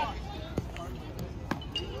 Tap it.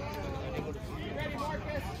 You ready,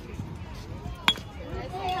 Marcus?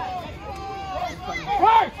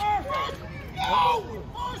 Right! Go!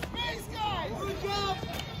 First base, guys! Good job!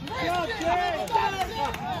 Oh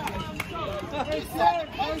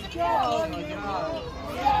my God.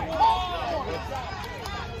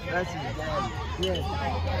 That's his daddy.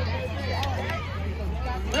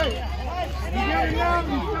 Hey!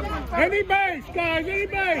 Any base, guys, any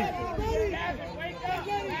base!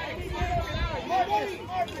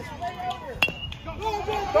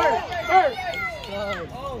 Hey!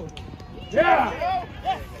 Yeah!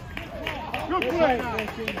 Good play!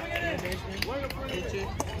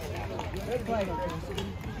 Good play.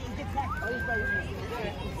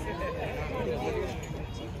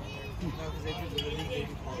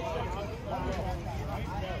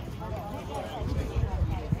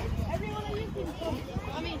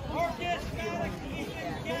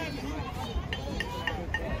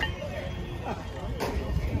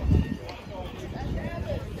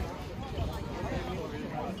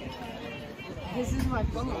 This is my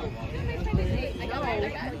phone. I got it.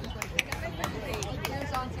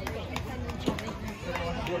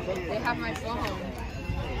 They have my phone.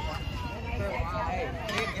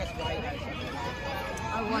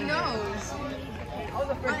 Who knows? I was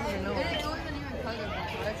the first one to know. It wasn't even because of that.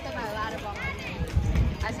 That's because I lied about my name.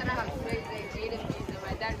 I said I have 6 Aiden views, and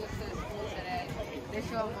my dad goes to the school today. They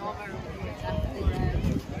show him all my reports after they read.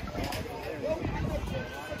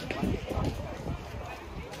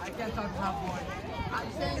 I can't talk about more. I'm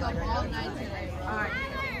staying up all night today. Alright.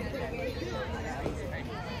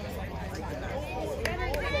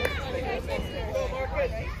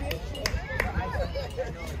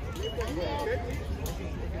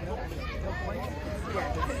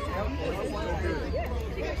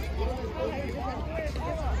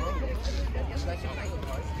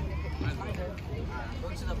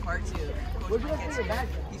 Where'd you look for your bag?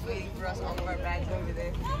 He's waiting for us, all of our bags over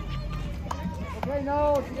there. Okay,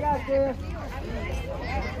 no, you got this.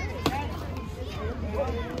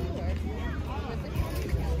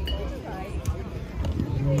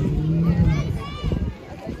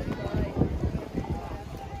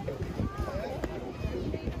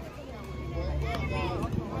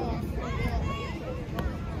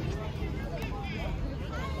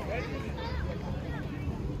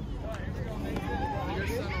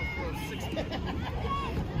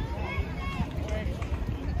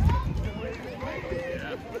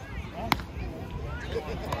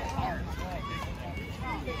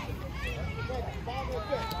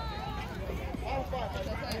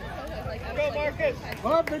 Go, Marcus.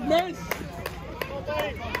 Come on, big man.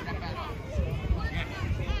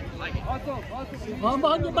 I'm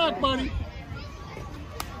on your back, buddy.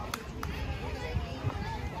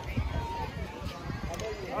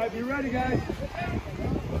 All right, be ready, guys.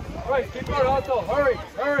 All right, keep going, Otto. Hurry,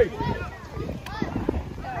 hurry. All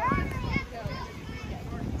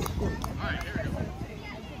right, here we go.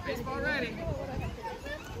 Baseball ready.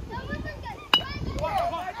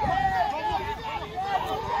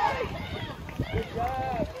 Good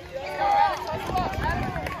job.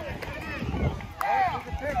 Take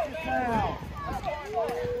the pictures now.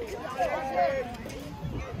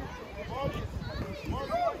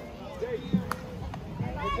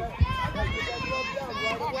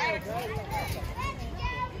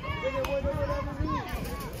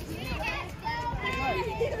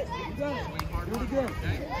 Do it again.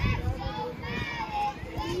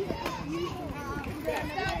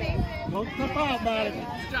 Don't step out, buddy.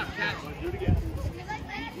 Good job, Cat. Do it again.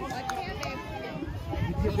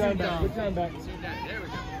 Good time back. Good time back. There we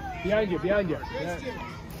go. Behind you, behind you.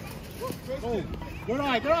 Oh, good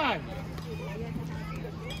eye, good eye.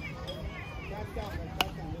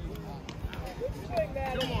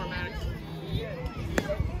 Two more, Maddox.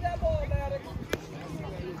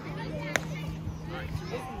 All right,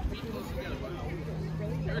 feet close together,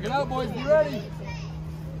 bud. Get out, boys. Be ready.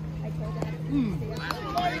 Last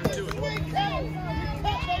one, let's do it.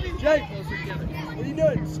 Jake, Closer together. what are you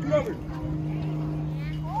doing? Scoot over.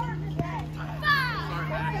 Sorry,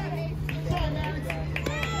 Maddox.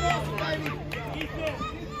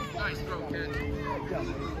 Nice throw, Cat.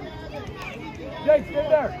 Jake, stay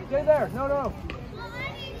there. Stay there. No, no.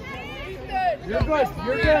 You're good.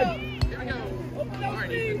 You're good. Here we go. All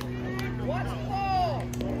right, Ethan. Watch the ball.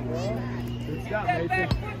 Good shot, That back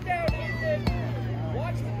Mason. foot down, Ethan.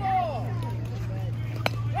 Watch the ball.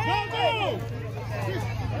 Go, go!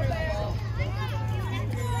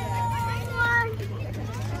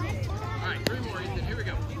 All right, three more, Ethan. Here we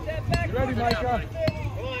go. Keep that back You ready, foot Micah? down.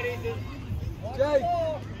 Come on, Ethan. Jake.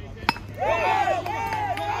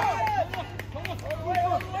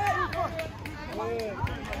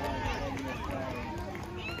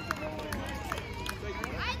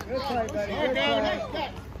 Good play, buddy. Good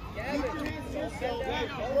play.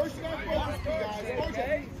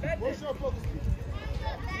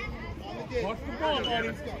 Watch the ball, buddy.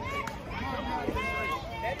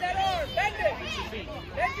 Bend that arm. Bend it.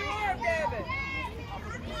 Bend your arm, Gavin.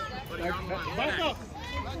 Buddy, you're on the line. Back up.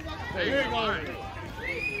 There you go. All right. All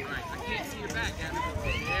right, I can't see your back, Gavin.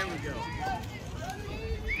 There we go.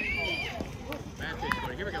 Back pitch,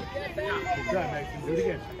 buddy. Here we go. Good try, Mason. Do it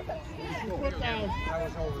again. Foot down. That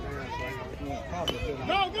was over there, so you probably did it.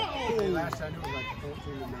 Go, go! Last I knew it was like 14-9.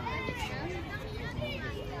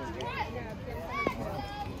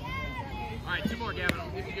 All right, two more, Gavin. I'll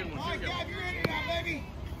give you a good one. Here we go. You're in it now, baby.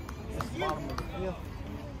 Bottom of the field.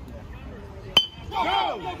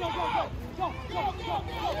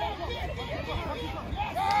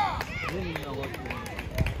 Didn't even know what to do.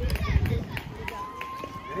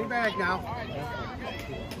 Get him back now.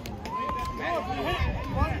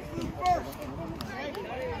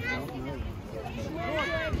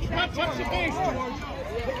 Not touch the base, George. All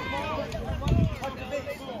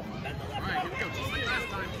right, here we go. Just like last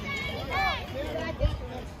time.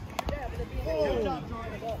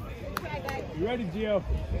 You ready, Gio?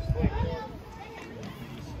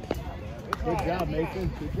 Good job,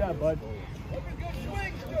 Mason. Good job, bud.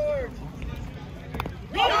 Swings, George.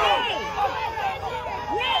 Go, go!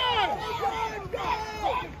 Run!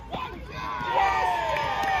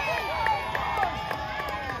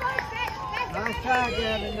 Nice try,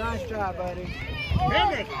 Gavin. Nice try, buddy.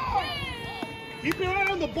 Remember, keep your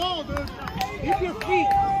eye on the ball, dude. Keep your feet.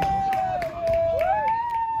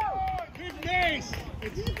 Big base.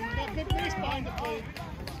 It's got big base behind the plate.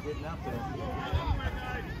 Getting up there.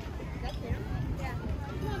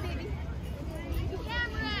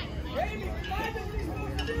 Baby, find what he's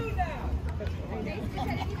supposed to do now.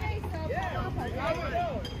 Yeah.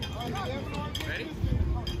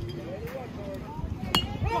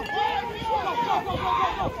 Go,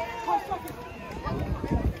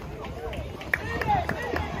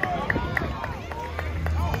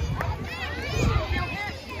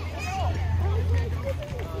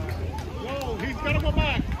 he's got to go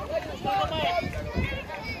back.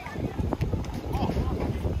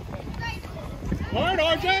 All right,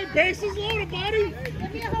 RJ, bases loaded, buddy.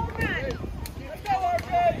 Give me a home run. Let's go,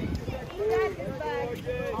 RJ. You got this, bud.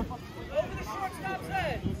 Over the shortstop's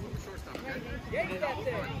head. Yank that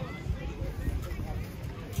thing.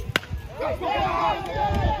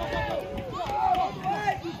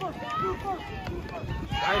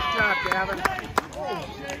 Nice job, Gavin.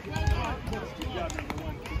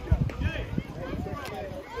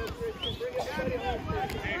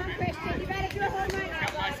 Christian, you gotta do a home run now.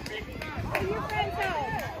 Where your friends go?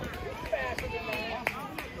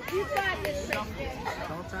 You got this, Christian.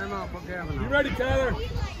 Don't time out, put Gavin on. You ready, Tyler?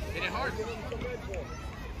 Hit it hard.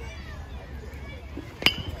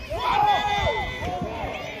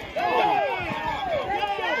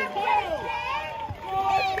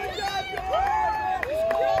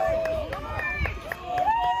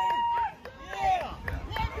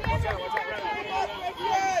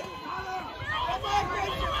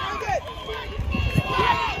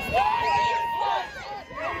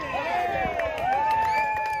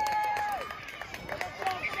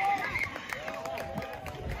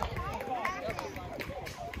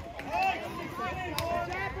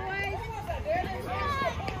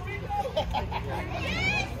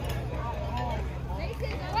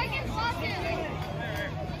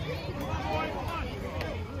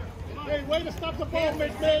 Hey, way to stop the ball,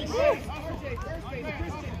 make base.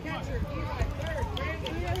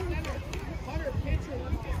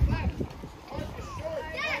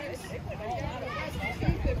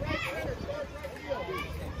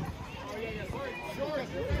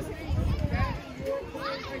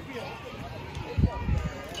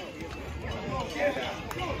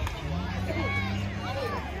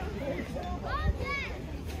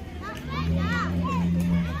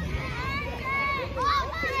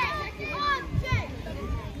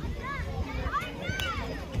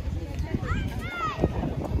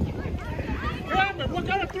 What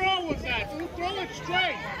kind of throw was that? Throw it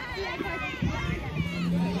straight.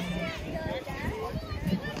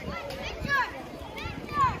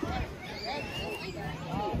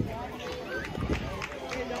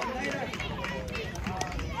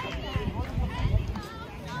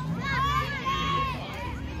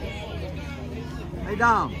 Hey,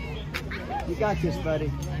 Dom. You got this, buddy.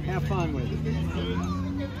 Have fun with it.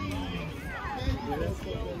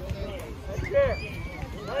 That's it.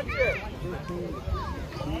 That's it.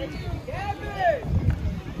 Gavin!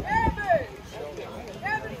 Gavin!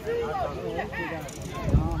 Gavin, zero!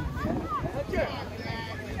 That's it.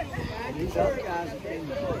 These other guys are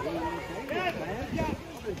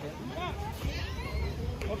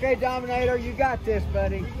okay, Dominator, you got this,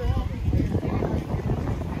 buddy.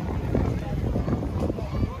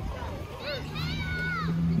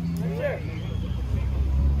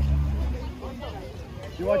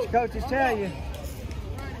 Do what your coaches tell you.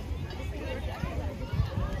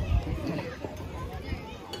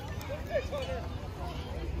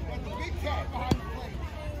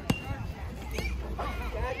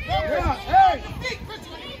 Yeah, hey!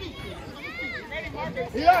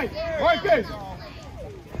 Eli, right this.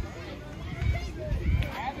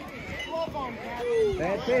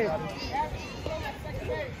 Bad pitch.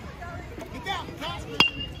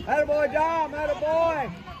 Attaboy, Dom,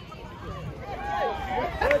 attaboy.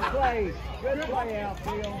 Good play. Good play,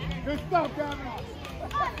 outfield. Good stuff, Gavin.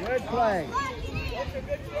 Good play.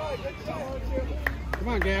 Come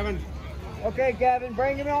on, Gavin. Okay, Gavin,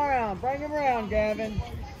 bring him around. Bring him around, Gavin.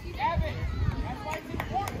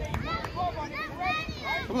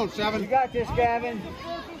 Come on, 7. You got this, Gavin.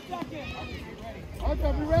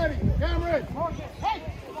 Okay, be ready. Cameron.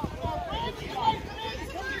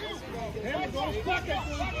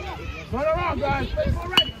 Run around, guys.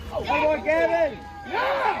 Come on, Gavin.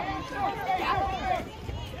 Yeah!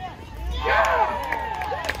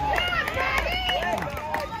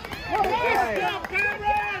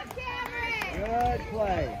 Good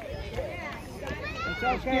play. It's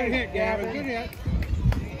okay. Good hit, Gavin. Good hit.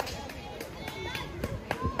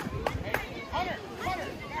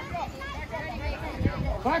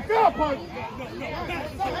 Back up, Hunt.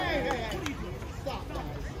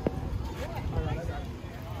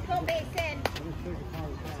 Go base in.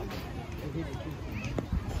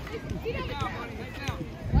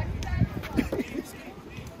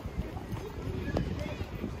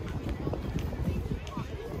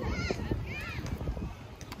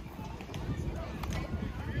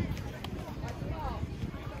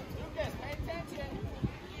 Lucas, pay attention.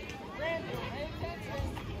 Brandon, pay attention.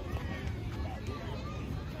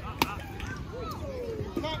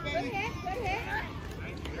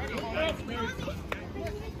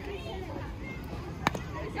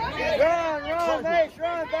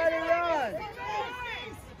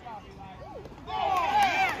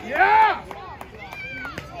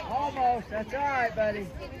 That's all right, buddy.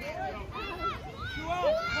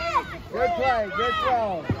 Good play, good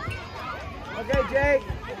throw. Okay, Jake.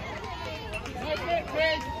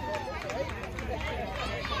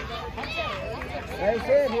 Base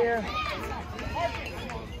hit here.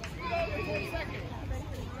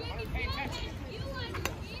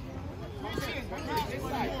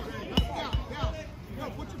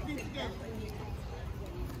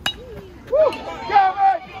 Woo!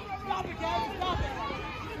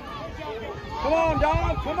 Come on,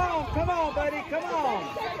 dog. Come on, buddy. Come on.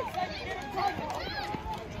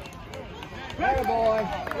 There, boy.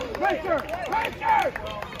 Richard!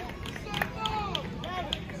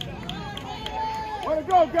 Way to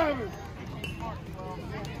go, Gavin!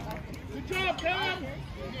 Good job, Gavin!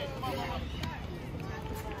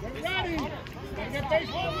 Get ready! Gotta get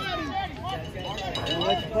baseball ready!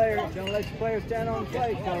 Don't let your players stand on the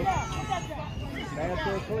plate, coach. Bad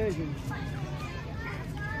for a collision.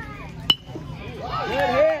 Good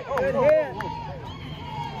hit, good hit.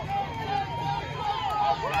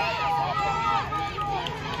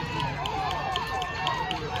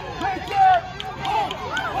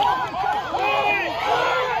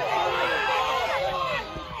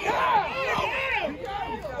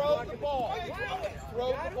 Throw the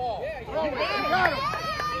ball.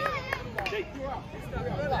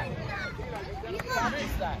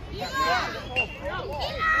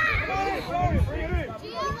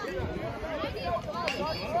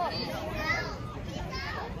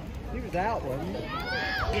 He was out, wasn't he?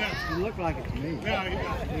 Yeah. He looked like it to me. Yeah,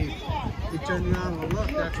 He turned around and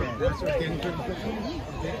looked, that's what Danny couldn't put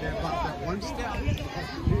that one step.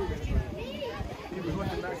 He was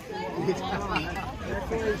looking back.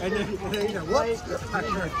 And then he said, whoops. Played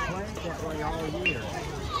that way all year.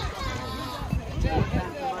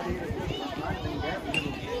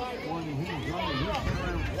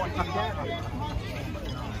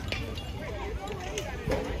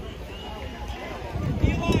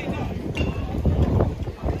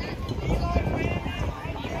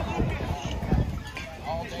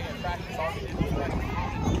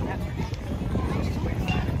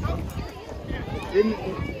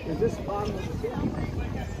 Is this the bottom of the kit?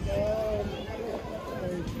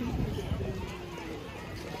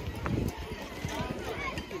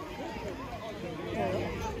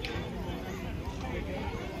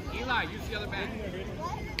 Eli, use the other bat.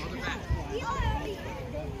 Other bat.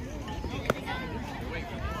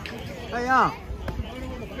 Hey,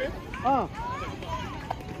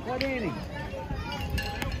 what inning?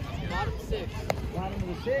 Bottom 6. Bottom of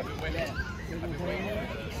the sixth? Yeah.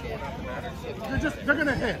 They're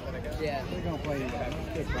gonna hit. Yeah. They're gonna play that.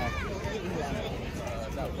 Good practice.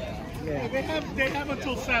 Yeah. They have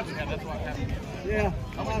until 7. Yeah.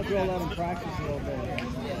 I might as well let them practice a little bit.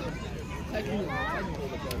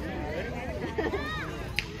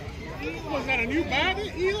 Was that a new bat,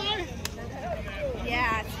 Eli?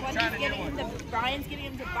 Yeah, it's one he's getting him to, Brian's getting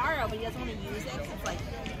him to borrow, but he doesn't want to use it. It's like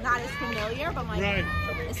not as familiar, but like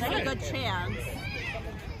it's like a good chance.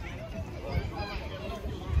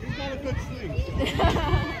 He's got a good swing.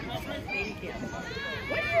 Thank you.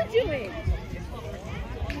 What are you doing?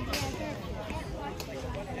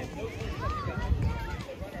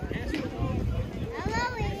 Hello,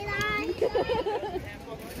 Eli.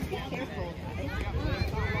 Be careful.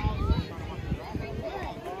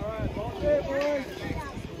 Hey, boys.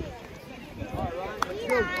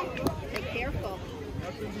 Be careful.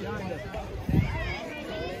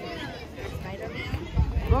 Spider-Man.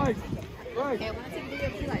 Right. Okay, I want to take a video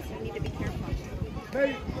of Eli, so you need to be careful.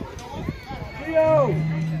 Hey. Leo. All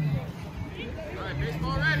right,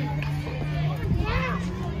 baseball ready.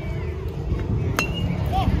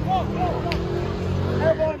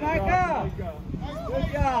 Hey, boy, Micah. Good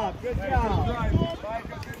job. Good job.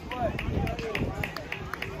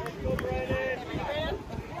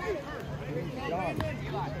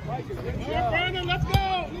 Yeah, Brandon, let's go.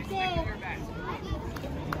 Let's go.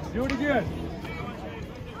 Do it again.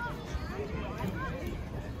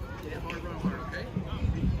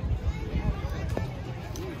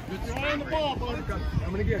 Good throw on the ball, buddy.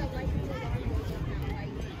 I'm gonna get it.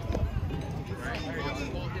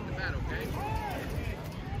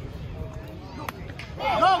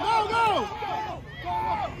 Go, go, go!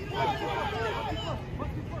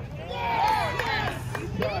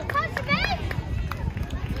 He didn't touch the base.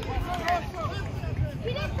 He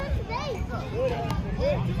didn't touch the base.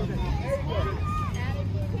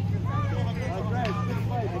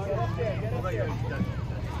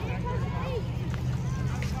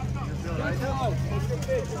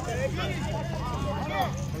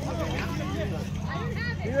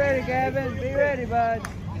 Be ready, Gavin. Be ready, bud.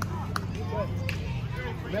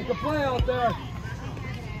 Make a play out there.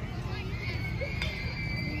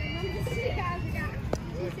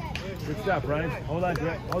 Good stuff, Ryan. Hold on to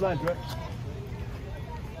it. Hold on to it.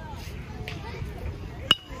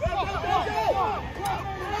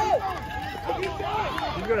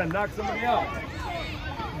 He's going to knock somebody out.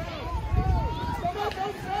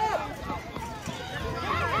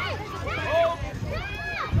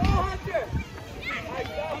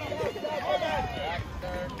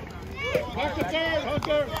 Back to third,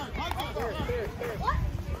 Hunter.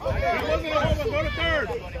 That wasn't a hold, go to third.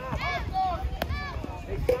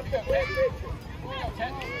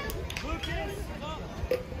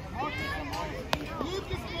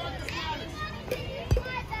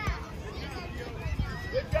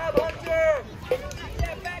 Good job, Hunter. Get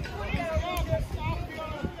that back foot down, Lucas.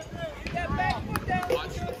 Get that back foot down.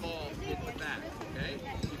 Watch the ball hit the bat, okay?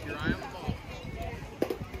 Keep your eye on the ball.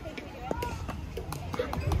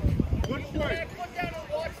 Good play. Back foot down and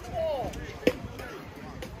watch the ball.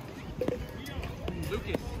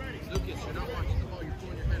 Lucas, you're not watching the ball, you're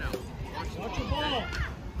pulling your head out. Watch the ball. Ball. All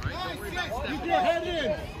right, don't worry about stepping. Keep your head in.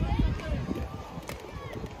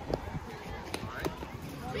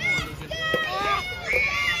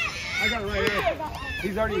 I got it right here.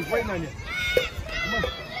 He's waiting on you. Come on.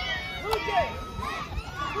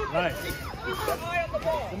 Right. Eye on the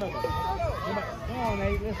ball. Come on. Come on,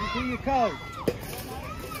 Nate. Listen to your coach.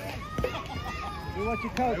 Do what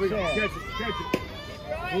your coach says. Catch it. Catch it.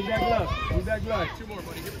 Move that glove. Move that glove. Two more,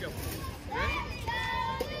 buddy. Here we go. Ready?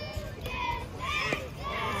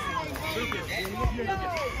 Lucas,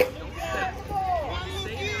 don't step.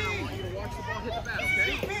 Stay there, and I want you to watch the ball hit the bat,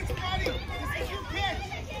 okay? Good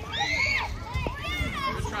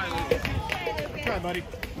try, Lucas. Good try, buddy.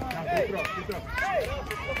 Now, good throw. Good throw.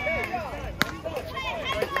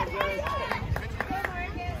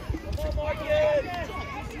 Come on, Marcus.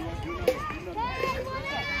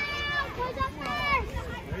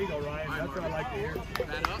 There you go, Ryan. That's what I like to hear.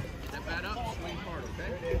 Bat up. Step bat up. Swing hard,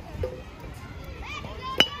 okay?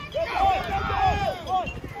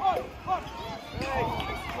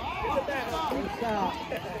 Stop.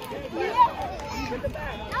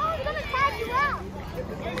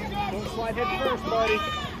 Don't slide head first, buddy.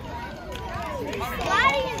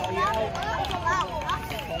 That is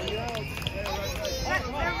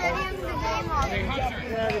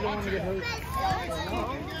cool.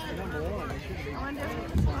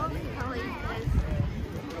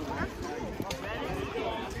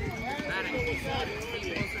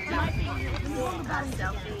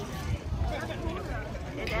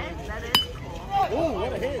 Oh,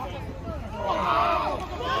 what a hit.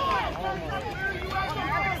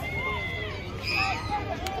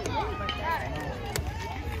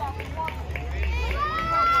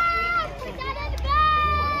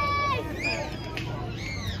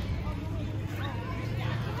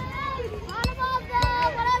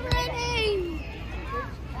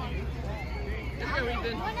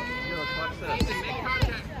 Ethan, make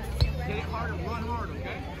contact. Hit it hard and run hard,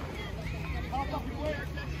 okay?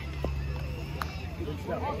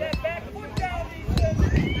 Get that back foot down,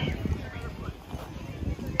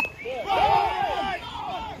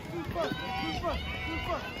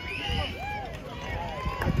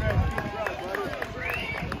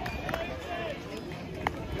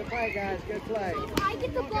 Good play, guys. Good play. I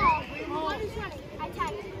get the ball. One is running. I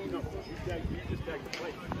tag it. No, you just tag the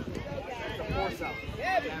plate. It's a force out.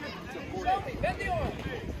 Show me. Bend the arm.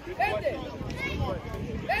 Bend it.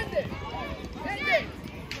 Bend it. Bend it.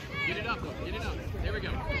 Get it up, though. Get it up. There we go.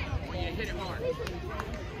 I want you to hit it hard. All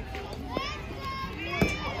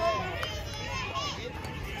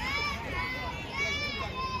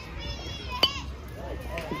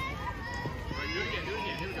right, do it again. Do it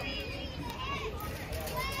again. Here we go.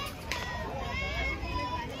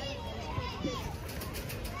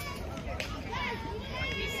 I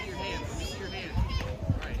can't see your hands. Let me see your hands.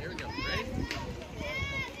 All right, here we go. Ready?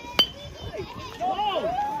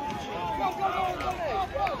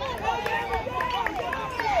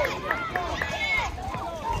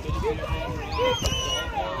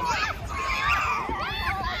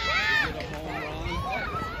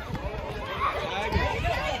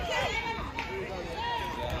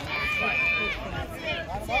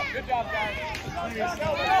 Good job, guys.